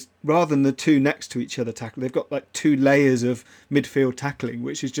got these, rather than the two next to each other tackle, they've got like 2 layers of midfield tackling,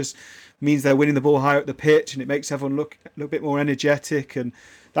 which is just means they're winning the ball higher up the pitch, and it makes everyone look a little bit more energetic, and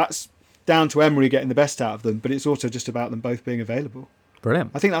that's down to Emery getting the best out of them, but it's also just about them both being available.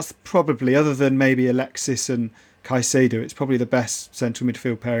 Brilliant. I think that's probably, other than maybe Alexis and Caicedo, it's probably the best central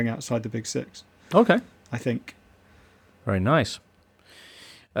midfield pairing outside the big 6. Okay. I think. Very nice.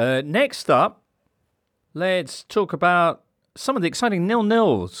 Next up, let's talk about some of the exciting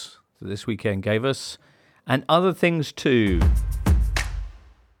 0-0s that this weekend gave us, and other things too.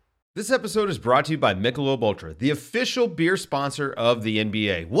 This episode is brought to you by Michelob Ultra, the official beer sponsor of the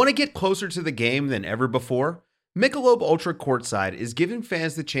NBA. Want to get closer to the game than ever before? Michelob Ultra Courtside is giving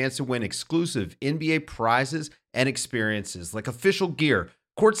fans the chance to win exclusive NBA prizes and experiences like official gear,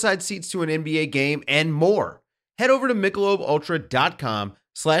 courtside seats to an NBA game, and more. Head over to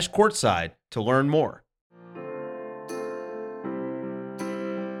MichelobUltra.com/courtside to learn more.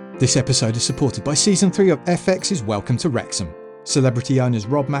 This episode is supported by Season 3 of FX's Welcome to Wrexham. Celebrity owners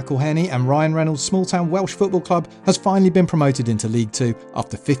Rob McElhenney and Ryan Reynolds' small-town Welsh football club has finally been promoted into League 2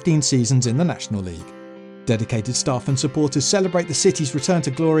 after 15 seasons in the National League. Dedicated staff and supporters celebrate the city's return to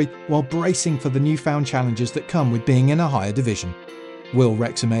glory while bracing for the newfound challenges that come with being in a higher division. Will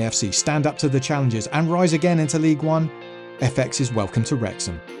Wrexham AFC stand up to the challenges and rise again into League 1? FX is Welcome to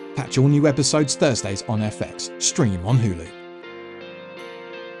Wrexham. Catch all new episodes Thursdays on FX. Stream on Hulu.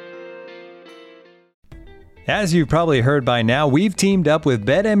 As you've probably heard by now, we've teamed up with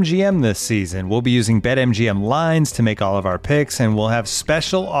BetMGM this season. We'll be using BetMGM lines to make all of our picks, and we'll have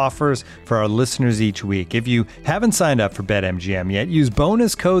special offers for our listeners each week. If you haven't signed up for BetMGM yet, use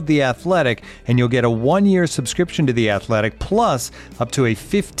bonus code The Athletic, and you'll get a 1-year subscription to The Athletic, plus up to a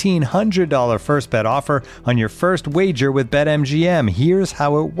 $1,500 first bet offer on your first wager with BetMGM. Here's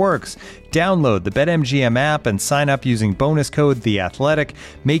how it works. Download the BetMGM app and sign up using bonus code The Athletic.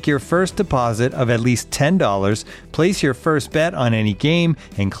 Make your first deposit of at least $10. Place your first bet on any game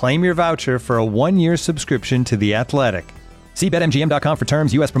and claim your voucher for a 1-year subscription to The Athletic. See BetMGM.com for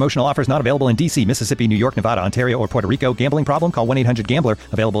terms. U.S. promotional offers not available in D.C., Mississippi, New York, Nevada, Ontario, or Puerto Rico. Gambling problem? Call 1-800-GAMBLER.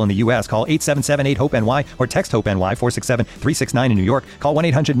 Available in the U.S. Call 877-8-HOPE-NY or text HOPE-NY 467-369 in New York. Call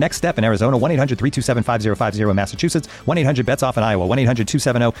 1-800-NEXT-STEP in Arizona. 1-800-327-5050 in Massachusetts. 1-800-BETS-OFF in Iowa.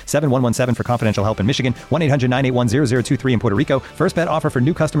 1-800-270-7117 for confidential help in Michigan. 1-800-981-0023 in Puerto Rico. First bet offer for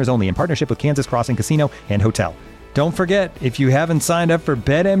new customers only in partnership with Kansas Crossing Casino and Hotel. Don't forget, if you haven't signed up for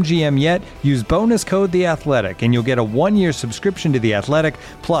BetMGM yet, use bonus code The Athletic, and you'll get a 1-year subscription to The Athletic,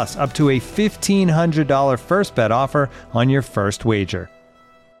 plus up to a $1,500 first bet offer on your first wager.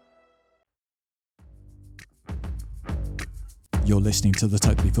 You're listening to the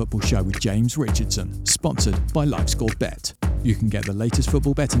Totally Football Show with James Richardson, sponsored by LiveScore Bet. You can get the latest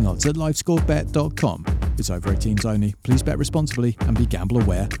football betting odds at livescorebet.com. It's over 18s only. Please bet responsibly and be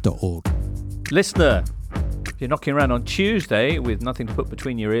gambleaware.org. Listener, if you're knocking around on Tuesday with nothing to put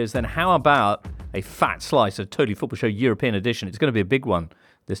between your ears, then how about a fat slice of Totally Football Show European edition? It's going to be a big one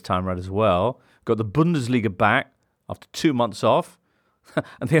this time around as well. Got the Bundesliga back after 2 months off.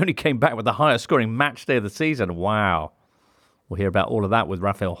 And they only came back with the highest scoring match day of the season. Wow. We'll hear about all of that with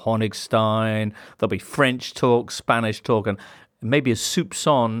Raphael Honigstein. There'll be French talk, Spanish talk, and maybe a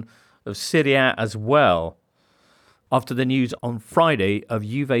soupçon of Serie A as well. After the news on Friday of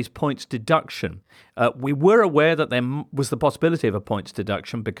Juve's points deduction. We were aware that there was the possibility of a points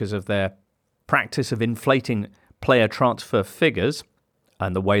deduction because of their practice of inflating player transfer figures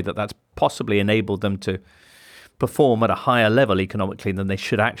and the way that that's possibly enabled them to perform at a higher level economically than they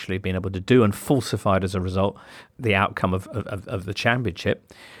should actually have been able to do, and falsified as a result the outcome of the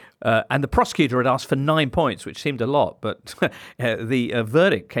championship. And the prosecutor had asked for 9 points, which seemed a lot, but the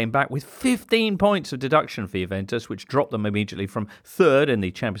verdict came back with 15 points of deduction for Juventus, which dropped them immediately from third in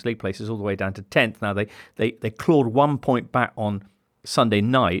the Champions League places all the way down to 10th. Now, they clawed 1 point back on Sunday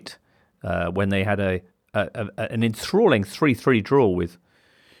night when they had an enthralling 3-3 draw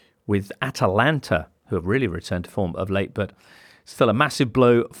with Atalanta, who have really returned to form of late, but still a massive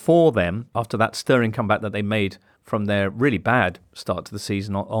blow for them after that stirring comeback that they made from their really bad start to the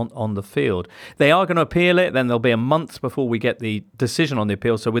season on the field. They are going to appeal it, then there'll be a month before we get the decision on the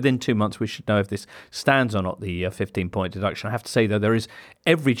appeal, so within 2 months we should know if this stands or not, the 15-point deduction. I have to say, though, there is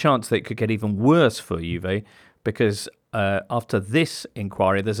every chance that it could get even worse for Juve, because after this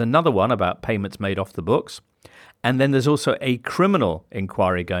inquiry, there's another one about payments made off the books. And then there's also a criminal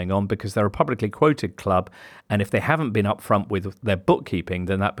inquiry going on because they're a publicly quoted club. And if they haven't been upfront with their bookkeeping,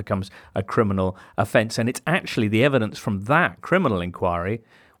 then that becomes a criminal offence. And it's actually the evidence from that criminal inquiry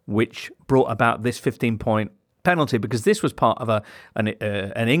which brought about this 15-point penalty, because this was part of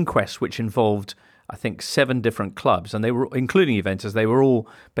an inquest which involved, I think, 7 different clubs. And they were, including Juventus, they were all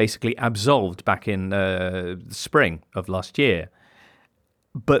basically absolved back in the spring of last year.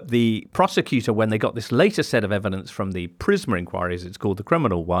 But the prosecutor, when they got this later set of evidence from the Prisma inquiry, as it's called, the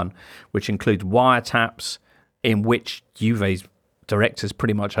criminal one, which includes wiretaps in which Juve's directors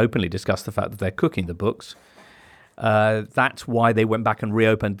pretty much openly discussed the fact that they're cooking the books, that's why they went back and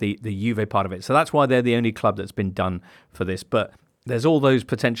reopened the Juve part of it. So that's why they're the only club that's been done for this. But there's all those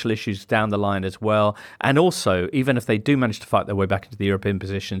potential issues down the line as well. And also, even if they do manage to fight their way back into the European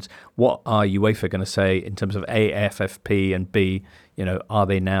positions, what are UEFA going to say in terms of A, FFP, and B, are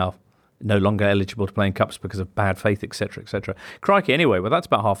they now no longer eligible to play in cups because of bad faith, etc., etc. Crikey, anyway, well, that's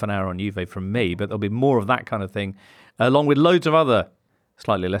about half an hour on Juve from me, but there'll be more of that kind of thing, along with loads of other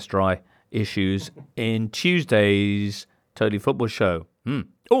slightly less dry issues in Tuesday's Totally Football Show.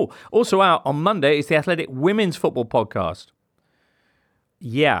 Oh, also out on Monday is the Athletic Women's Football Podcast.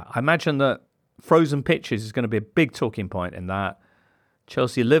 Yeah, I imagine that frozen pitches is going to be a big talking point in that.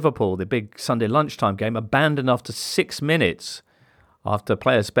 Chelsea-Liverpool, the big Sunday lunchtime game, abandoned after 6 minutes after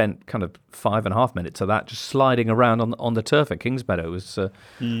players spent kind of 5.5 minutes of that just sliding around on the turf at Kingsmeadow. It was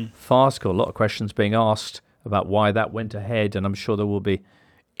farcical. A lot of questions being asked about why that went ahead, and I'm sure there will be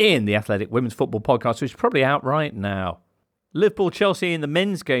in the Athletic Women's Football Podcast, which is probably out right now. Liverpool-Chelsea in the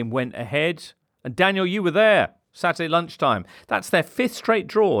men's game went ahead, and Daniel, you were there. Saturday lunchtime. That's their 5th straight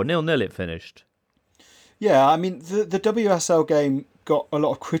draw. 0-0 it finished. Yeah, I mean, the WSL game got a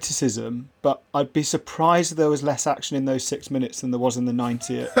lot of criticism, but I'd be surprised if there was less action in those 6 minutes than there was in the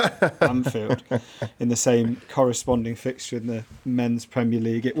 90 at Anfield in the same corresponding fixture in the men's Premier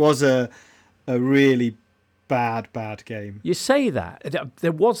League. It was a really bad game. You say that.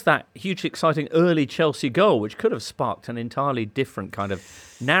 There was that hugely exciting early Chelsea goal, which could have sparked an entirely different kind of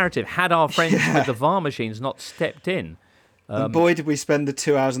narrative had our friends with the VAR machines not stepped in. And boy, did we spend the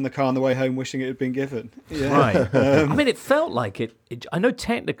 2 hours in the car on the way home wishing it had been given. Yeah. Right. I mean, it felt like it. I know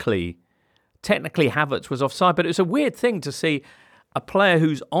technically Havertz was offside, but it was a weird thing to see a player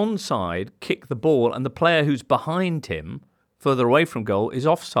who's onside kick the ball and the player who's behind him, further away from goal, is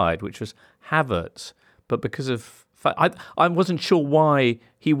offside, which was Havertz. But because of... I wasn't sure why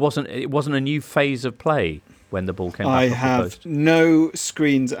it wasn't a new phase of play when the ball came back. I have no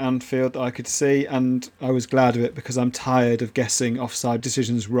screens at Anfield that I could see, and I was glad of it because I'm tired of guessing offside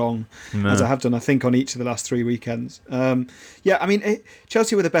decisions wrong, as I have done, I think, on each of the last 3 weekends.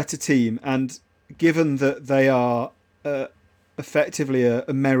 Chelsea were the better team, and given that they are effectively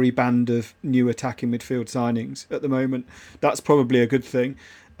a merry band of new attacking midfield signings at the moment, that's probably a good thing.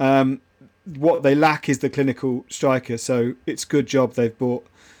 What they lack is the clinical striker, so it's a good job they've bought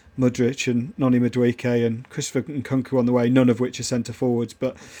Mudryk and Noni Madueke and Christopher Nkunku on the way, none of which are centre forwards.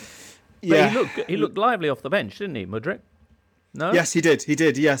 But he looked lively off the bench, didn't he, Mudryk? No? Yes, he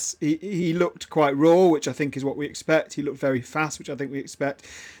did. Yes, he looked quite raw, which I think is what we expect. He looked very fast, which I think we expect.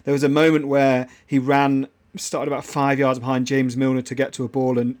 There was a moment where he started about 5 yards behind James Milner to get to a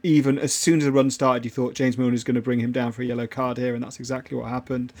ball, and even as soon as the run started, you thought James Milner was going to bring him down for a yellow card here, and that's exactly what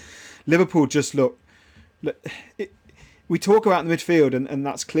happened. Liverpool just look. We talk about the midfield, and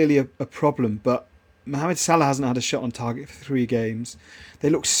that's clearly a problem, but Mohamed Salah hasn't had a shot on target for 3 games. They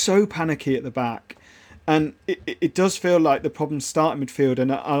look so panicky at the back. And it does feel like the problems start in midfield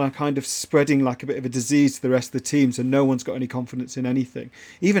and are kind of spreading like a bit of a disease to the rest of the team, so no one's got any confidence in anything.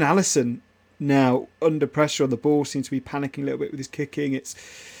 Even Alisson, now under pressure on the ball, seems to be panicking a little bit with his kicking.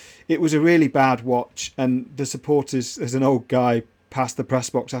 It was a really bad watch, and the supporters, there's an old guy past the press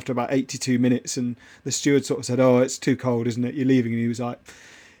box after about 82 minutes, and the steward sort of said, "Oh, it's too cold, isn't it? You're leaving." And he was like,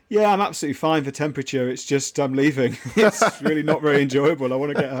 "Yeah, I'm absolutely fine for temperature. It's just I'm leaving. It's really not very enjoyable. I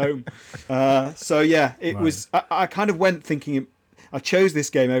want to get home." It was. I kind of went thinking. I chose this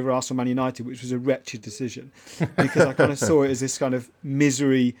game over Arsenal Man United, which was a wretched decision, because I kind of saw it as this kind of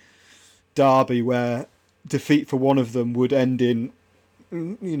misery derby where defeat for one of them would end in,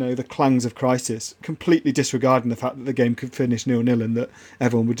 the clangs of crisis, completely disregarding the fact that the game could finish 0-0 and that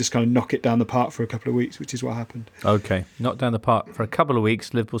everyone would just kind of knock it down the park for a couple of weeks, which is what happened. Okay, knocked down the park for a couple of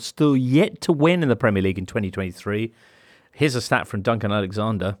weeks. Liverpool still yet to win in the Premier League in 2023. Here's a stat from Duncan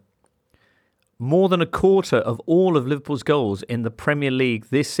Alexander. More than a quarter of all of Liverpool's goals in the Premier League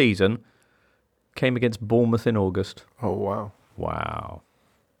this season came against Bournemouth in August. Oh, wow. Wow.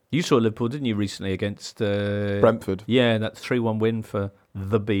 You saw Liverpool, didn't you, recently against Brentford? Yeah, that 3-1 win for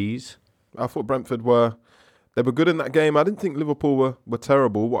the Bees. I thought Brentford were good in that game. I didn't think Liverpool were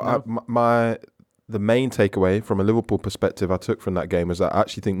terrible. The main takeaway from a Liverpool perspective I took from that game is that I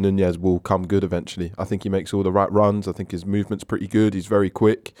actually think Nunez will come good eventually. I think he makes all the right runs. I think his movement's pretty good. He's very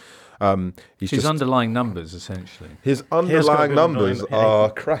quick. His underlying numbers, essentially. His underlying numbers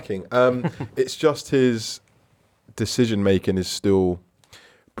are cracking. It's just his decision-making is still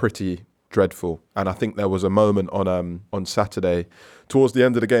pretty dreadful. And I think there was a moment on Saturday towards the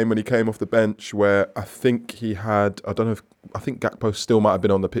end of the game when he came off the bench where I think Gakpo still might have been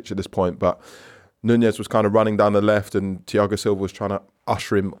on the pitch at this point, but Nunez was kind of running down the left and Thiago Silva was trying to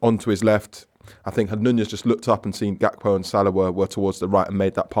usher him onto his left. I think had Nunez just looked up and seen Gakpo and Salah were towards the right and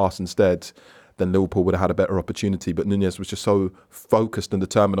made that pass instead, then Liverpool would have had a better opportunity. But Nunez was just so focused and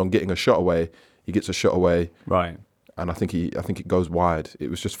determined on getting a shot away. He gets a shot away. Right. And I think it goes wide. It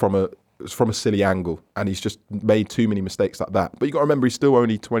was just from a silly angle, and he's just made too many mistakes like that. But you got to remember, he's still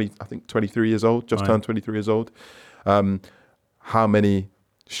only 23 years old, turned 23 years old. How many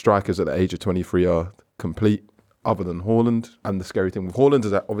strikers at the age of 23 are complete, other than Haaland? And the scary thing with Haaland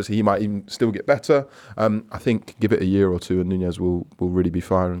is that obviously he might even still get better. I think give it a year or two, and Nunez will really be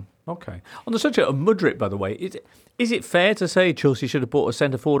firing. Okay. On the subject of Mudryk, by the way, is it fair to say Chelsea should have bought a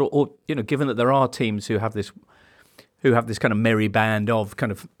centre forward, or given that there are teams who have this kind of merry band of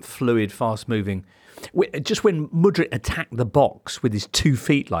kind of fluid, fast-moving. Just when Mudryk attacked the box with his 2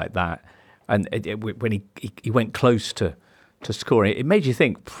 feet like that, and when he went close to scoring, it made you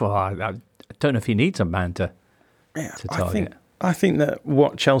think, I don't know if he needs a man to target. I think that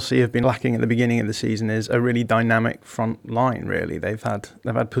what Chelsea have been lacking at the beginning of the season is a really dynamic front line, really. They've had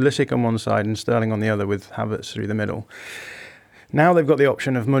Pulisic on one side and Sterling on the other with Havertz through the middle. Now they've got the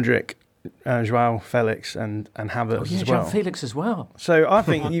option of Mudryk, Joao Felix and Havertz as well. Joao Felix as well. So I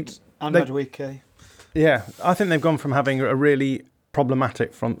think and Madueke. Yeah, I think they've gone from having a really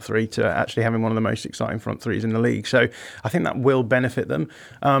problematic front three to actually having one of the most exciting front threes in the league. So I think that will benefit them.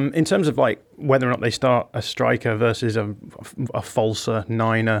 In terms of like whether or not they start a striker versus a falser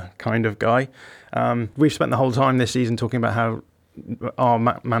niner kind of guy, we've spent the whole time this season talking about how are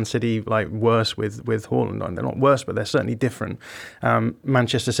Man City like worse with Haaland? And they're not worse, but they're certainly different.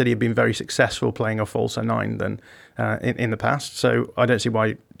 Manchester City have been very successful playing a falser nine than in the past, so I don't see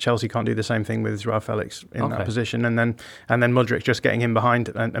why Chelsea can't do the same thing with Joao Felix in that position, and then Mudryk just getting him behind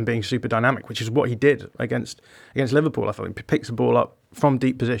and being super dynamic, which is what he did against Liverpool. I thought he picks the ball up from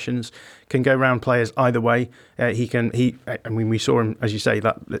deep positions, can go round players either way. We saw him, as you say,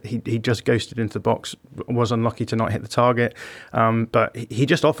 that he just ghosted into the box, was unlucky to not hit the target. But he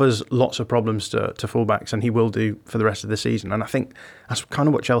just offers lots of problems to fullbacks, and he will do for the rest of the season. And I think that's kind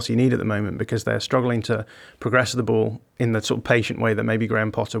of what Chelsea need at the moment, because they're struggling to progress the ball in the sort of patient way that maybe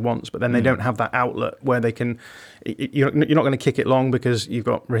Graham Potter wants, but then they don't have that outlet where they can. You're not going to kick it long because you've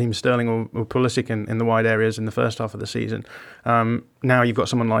got Raheem Sterling or Pulisic in the wide areas in the first half of the season. Now you've got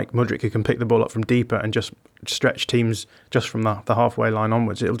someone like Mudryk who can pick the ball up from deeper and just stretch teams just from the halfway line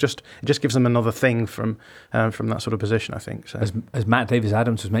onwards. It just gives them another thing from that sort of position, I think. So. As Matt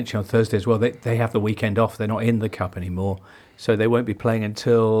Davis-Adams was mentioning on Thursday as well, they have the weekend off. They're not in the cup anymore. So they won't be playing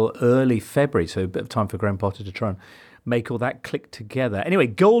until early February. So a bit of time for Graham Potter to try and make all that click together. Anyway,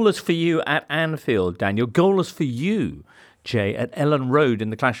 goalless for you at Anfield, Daniel. Goalless for you, Jay, at Ellen Road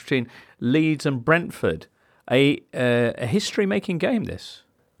in the clash between Leeds and Brentford. A history-making game, this.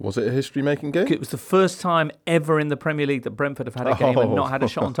 Was it a history-making game? It was the first time ever in the Premier League that Brentford have had a game and not had a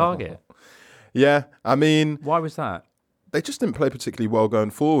shot on target. Yeah, I mean... Why was that? They just didn't play particularly well going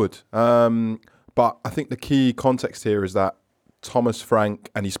forward. But I think the key context here is that Thomas Frank,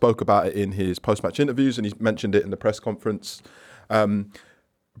 and he spoke about it in his post-match interviews and he mentioned it in the press conference,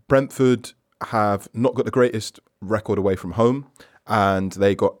 Brentford have not got the greatest record away from home, and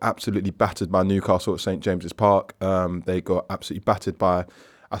they got absolutely battered by Newcastle at St James's Park. They got absolutely battered by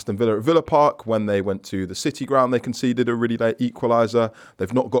Aston Villa at Villa Park. When they went to the City Ground, they conceded a really late equaliser.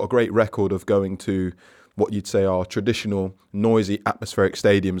 They've not got a great record of going to what you'd say are traditional, noisy, atmospheric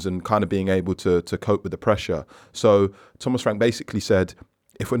stadiums and kind of being able to cope with the pressure. So Thomas Frank basically said,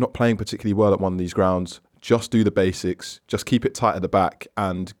 if we're not playing particularly well at one of these grounds, just do the basics, just keep it tight at the back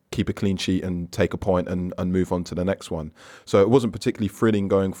and keep a clean sheet and take a point and move on to the next one. So it wasn't particularly thrilling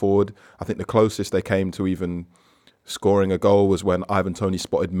going forward. I think the closest they came to even scoring a goal was when Ivan Toney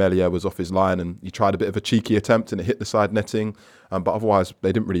spotted Meslier was off his line and he tried a bit of a cheeky attempt and it hit the side netting. But otherwise,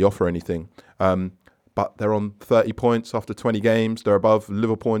 they didn't really offer anything. But they're on 30 points after 20 games. They're above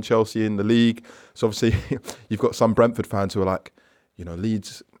Liverpool and Chelsea in the league. So obviously, you've got some Brentford fans who are like,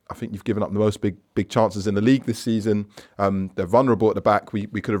 Leeds, I think you've given up the most big chances in the league this season. They're vulnerable at the back. We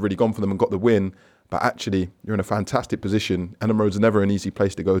could have really gone for them and got the win. But actually, you're in a fantastic position. Elland Road's never an easy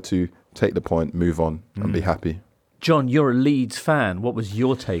place to go to. Take the point, move on, and be happy. John, you're a Leeds fan. What was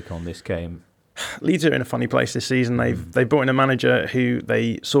your take on this game? Leeds are in a funny place this season. They've brought in a manager who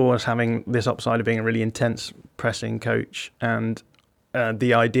they saw as having this upside of being a really intense pressing coach, and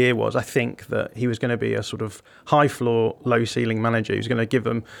the idea was, I think, that he was going to be a sort of high floor, low ceiling manager who's going to give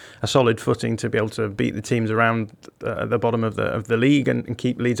them a solid footing to be able to beat the teams around the bottom of the league and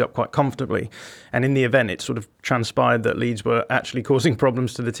keep Leeds up quite comfortably. And in the event, it sort of transpired that Leeds were actually causing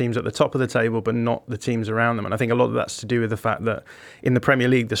problems to the teams at the top of the table, but not the teams around them. And I think a lot of that's to do with the fact that in the Premier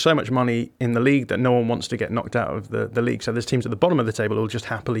League, there's so much money in the league that no one wants to get knocked out of the league. So there's teams at the bottom of the table who will just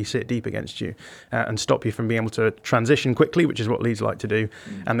happily sit deep against you and stop you from being able to transition quickly, which is what Leeds like to do.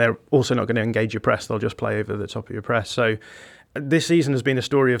 And they're also not going to engage your press. They'll just play over the top of your press. So this season has been a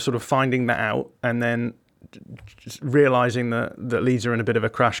story of sort of finding that out and then just realising that Leeds are in a bit of a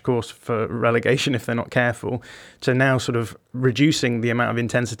crash course for relegation if they're not careful, to now sort of reducing the amount of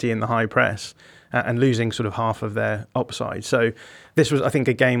intensity in the high press and losing sort of half of their upside. So this was, I think,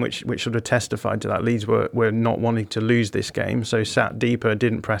 a game which sort of testified to that. Leeds were not wanting to lose this game, so sat deeper,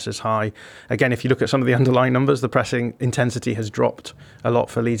 didn't press as high. Again, if you look at some of the underlying numbers, the pressing intensity has dropped a lot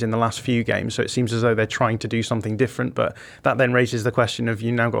for Leeds in the last few games, so it seems as though they're trying to do something different. But that then raises the question of,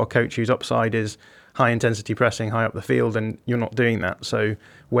 you now got a coach whose upside is high intensity pressing high up the field, and you're not doing that. So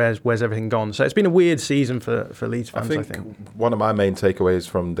where's everything gone? So it's been a weird season for Leeds fans, I think. One of my main takeaways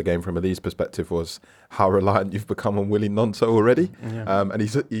from the game from a Leeds perspective was how reliant you've become on Willy Gnonto already. Yeah. And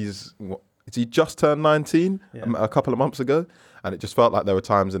he just turned 19 a couple of months ago, and it just felt like there were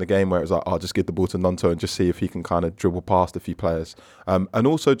times in the game where it was like, I'll just give the ball to Gnonto and just see if he can kind of dribble past a few players. And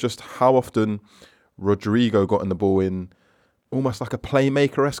also just how often Rodrigo got in the ball in almost like a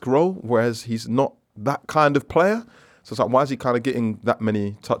playmaker-esque role, whereas he's not that kind of player. So it's like, why is he kind of getting that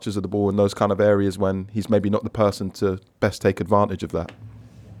many touches of the ball in those kind of areas when he's maybe not the person to best take advantage of that?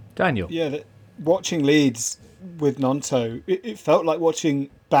 Daniel? Yeah, watching Leeds with Gnonto, it felt like watching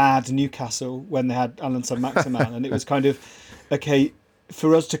bad Newcastle when they had Alan Saint-Maximin, and it was kind of, okay,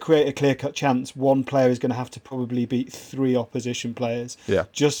 for us to create a clear-cut chance, one player is going to have to probably beat three opposition players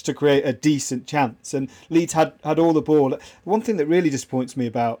just to create a decent chance. And Leeds had all the ball. One thing that really disappoints me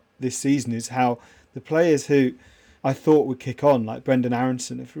about this season is how the players who I thought would kick on, like Brendan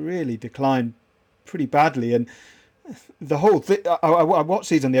Aronson, have really declined pretty badly. And the whole thing, I watched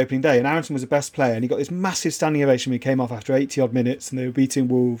these on the opening day, and Aronson was the best player, and he got this massive standing ovation when he came off after 80-odd minutes, and they were beating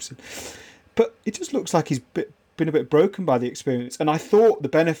Wolves. But it just looks like he's been a bit broken by the experience. And I thought the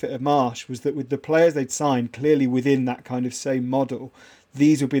benefit of Marsch was that with the players they'd signed clearly within that kind of same model,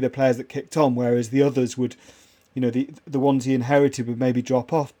 these would be the players that kicked on, whereas the others would, the ones he inherited would maybe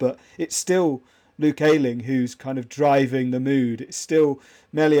drop off. But it's still Luke Ayling who's kind of driving the mood. It's still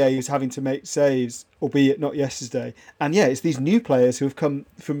Meslier who's having to make saves, albeit not yesterday. And yeah, it's these new players who have come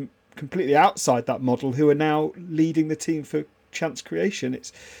from completely outside that model who are now leading the team for chance creation.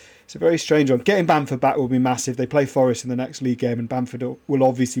 It's a very strange one. Getting Bamford back will be massive. They play Forest in the next league game, and Bamford will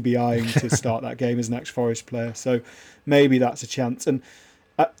obviously be eyeing to start that game as an ex-Forest player. So maybe that's a chance. And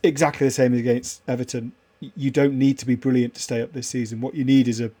exactly the same as against Everton. you don't need to be brilliant to stay up this season. What you need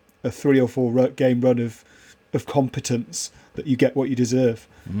is a 3 or 4 game run of competence that you get what you deserve.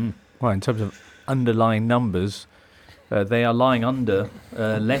 Well, in terms of underlying numbers, they are lying under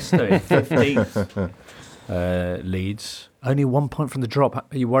Leicester in 15th. Leeds. Only 1 point from the drop.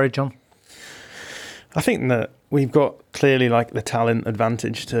 Are you worried, John? I think that we've got clearly like the talent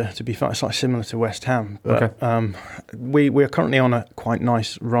advantage to be fine. It's like similar to West Ham. But we're currently on a quite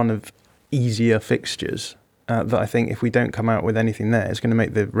nice run of easier fixtures that I think if we don't come out with anything there, it's going to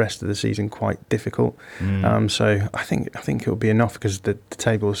make the rest of the season quite difficult. So I think it'll be enough because the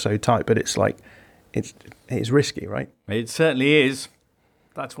table is so tight. But it's like it's risky, right? It certainly is.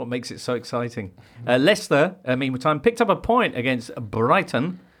 That's what makes it so exciting. Leicester, meantime, picked up a point against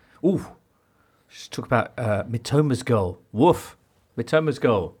Brighton. Ooh, just talk about Mitoma's goal. Woof, Mitoma's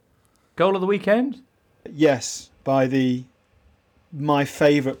goal. Goal of the weekend? Yes, by my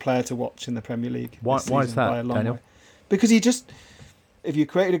favourite player to watch in the Premier League. Why is that, Daniel? Way. Because if you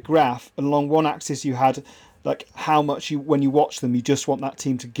created a graph and along one axis you had like how much when you watch them, you just want that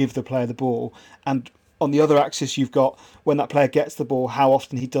team to give the player the ball, and on the other axis, you've got when that player gets the ball, how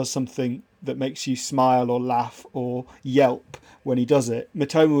often he does something that makes you smile or laugh or yelp when he does it.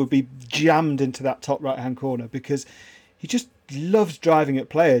 Mitoma would be jammed into that top right-hand corner because he just loves driving at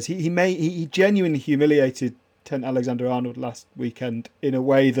players. He genuinely humiliated Trent Alexander-Arnold last weekend in a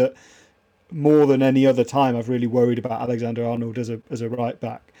way that more than any other time I've really worried about Alexander-Arnold as a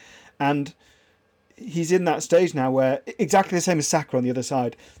right-back. And he's in that stage now where, exactly the same as Saka on the other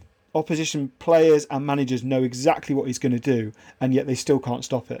side, opposition players and managers know exactly what he's going to do, and yet they still can't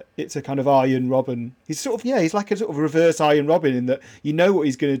stop it. It's a kind of Arjen Robben. He's like a sort of reverse Arjen Robben in that you know what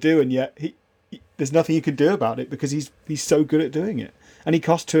he's going to do, and yet there's nothing you can do about it because he's so good at doing it. And he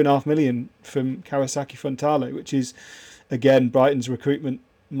cost $2.5 million from Kawasaki Frontale, which is again Brighton's recruitment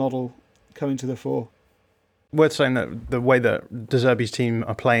model coming to the fore. Worth saying that the way that De Zerbi's team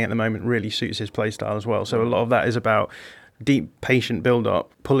are playing at the moment really suits his play style as well. So a lot of that is about deep, patient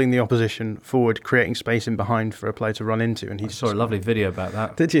build-up, pulling the opposition forward, creating space in behind for a player to run into. And he saw a lovely video about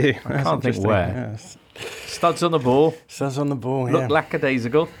that. Did you? I can't think where. Yeah. Studs on the ball. Look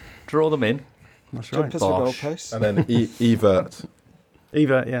lackadaisical. Draw them in. That's right. Jumpers for goalposts. And then Evert.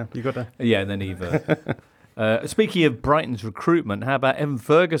 Evert, yeah, you got to. Yeah, and then Evert. Speaking of Brighton's recruitment, how about Evan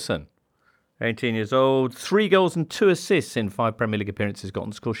Ferguson? 18 years old, 3 goals and 2 assists in 5 Premier League appearances. Got on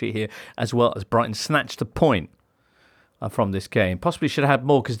the score sheet here, as well as Brighton snatched a point from this game. Possibly should have had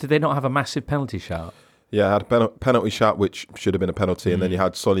more, because did they not have a massive penalty shout? Yeah, I had a penalty shout, which should have been a penalty, and then you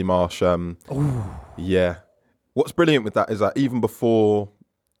had Solly Marsh. Yeah. What's brilliant with that is that even before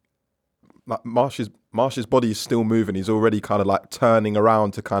like Marsh's body is still moving, he's already kind of like turning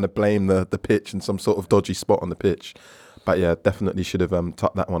around to kind of blame the pitch and some sort of dodgy spot on the pitch. But yeah, definitely should have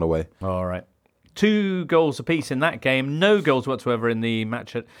tucked that one away. All right. 2 goals apiece in that game. No goals whatsoever in the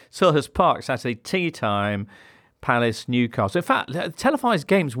match at Selhurst Park, Saturday tea time. Palace, Newcastle. In fact, televised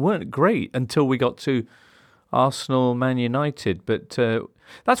games weren't great until we got to Arsenal, Man United. But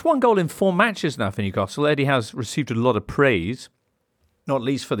that's 1 goal in 4 matches now for Newcastle. Eddie has received a lot of praise, not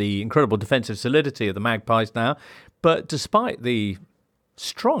least for the incredible defensive solidity of the Magpies now. But despite the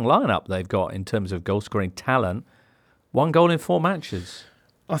strong lineup they've got in terms of goal-scoring talent, 1 goal in 4 matches.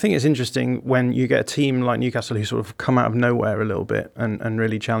 I think it's interesting when you get a team like Newcastle who sort of come out of nowhere a little bit and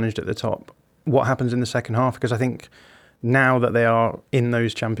really challenged at the top. What happens in the second half? Because I think now that they are in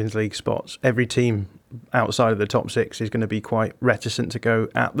those Champions League spots, every team outside of the top 6 is going to be quite reticent to go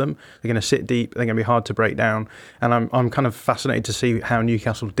at them. They're going to sit deep. They're going to be hard to break down. And I'm kind of fascinated to see how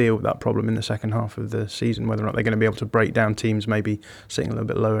Newcastle deal with that problem in the second half of the season, whether or not they're going to be able to break down teams maybe sitting a little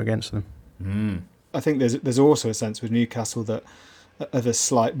bit lower against them. I think there's also a sense with Newcastle that of a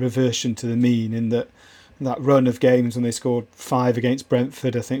slight reversion to the mean in that run of games when they scored 5 against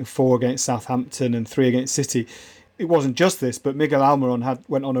Brentford, I think 4 against Southampton and 3 against City. It wasn't just this, but Miguel Almiron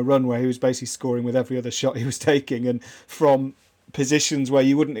went on a run where he was basically scoring with every other shot he was taking and from positions where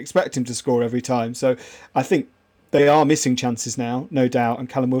you wouldn't expect him to score every time. So I think they are missing chances now, no doubt, and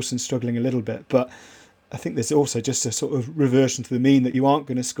Callum Wilson's struggling a little bit. But I think there's also just a sort of reversion to the mean that you aren't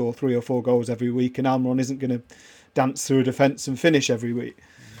going to score 3 or 4 goals every week, and Almiron isn't going to dance through a defence and finish every week.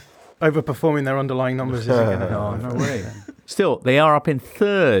 Overperforming their underlying numbers isn't going to... No way. Still, they are up in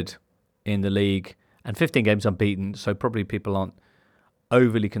 3rd in the league and 15 games unbeaten, so probably people aren't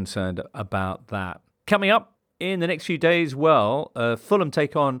overly concerned about that. Coming up in the next few days, Fulham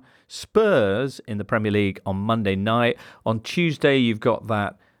take on Spurs in the Premier League on Monday night. On Tuesday, you've got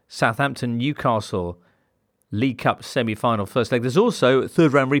that Southampton-Newcastle League Cup semi-final first leg. There's also a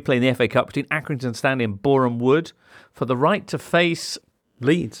 3rd round replay in the FA Cup between Accrington Stanley and Boreham Wood for the right to face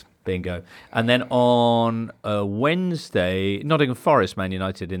Leeds. Bingo. And then on Wednesday, Nottingham Forest, Man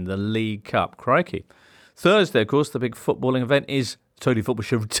United in the League Cup. Crikey. Thursday, of course, the big footballing event is Totally Football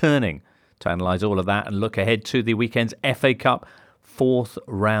Show returning to analyse all of that and look ahead to the weekend's FA Cup 4th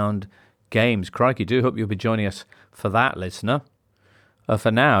round games. Crikey, do hope you'll be joining us for that, listener.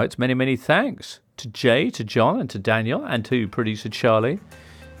 For now, it's many, many thanks to Jay, to John, and to Daniel, and to producer Charlie,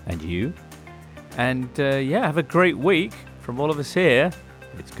 and you. And have a great week from all of us here.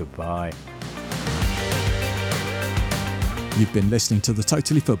 It's goodbye. You've been listening to The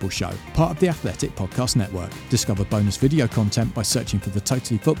Totally Football Show, part of the Athletic Podcast Network. Discover bonus video content by searching for The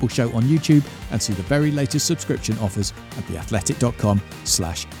Totally Football Show on YouTube and see the very latest subscription offers at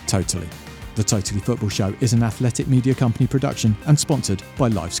theathletic.com/totally. The Totally Football Show is an Athletic Media Company production and sponsored by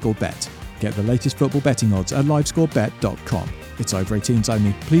LiveScoreBet. Get the latest football betting odds at livescorebet.com. It's over 18s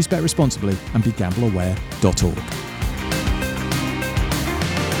only. Please bet responsibly and be gambleaware.org.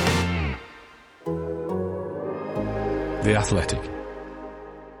 The Athletic.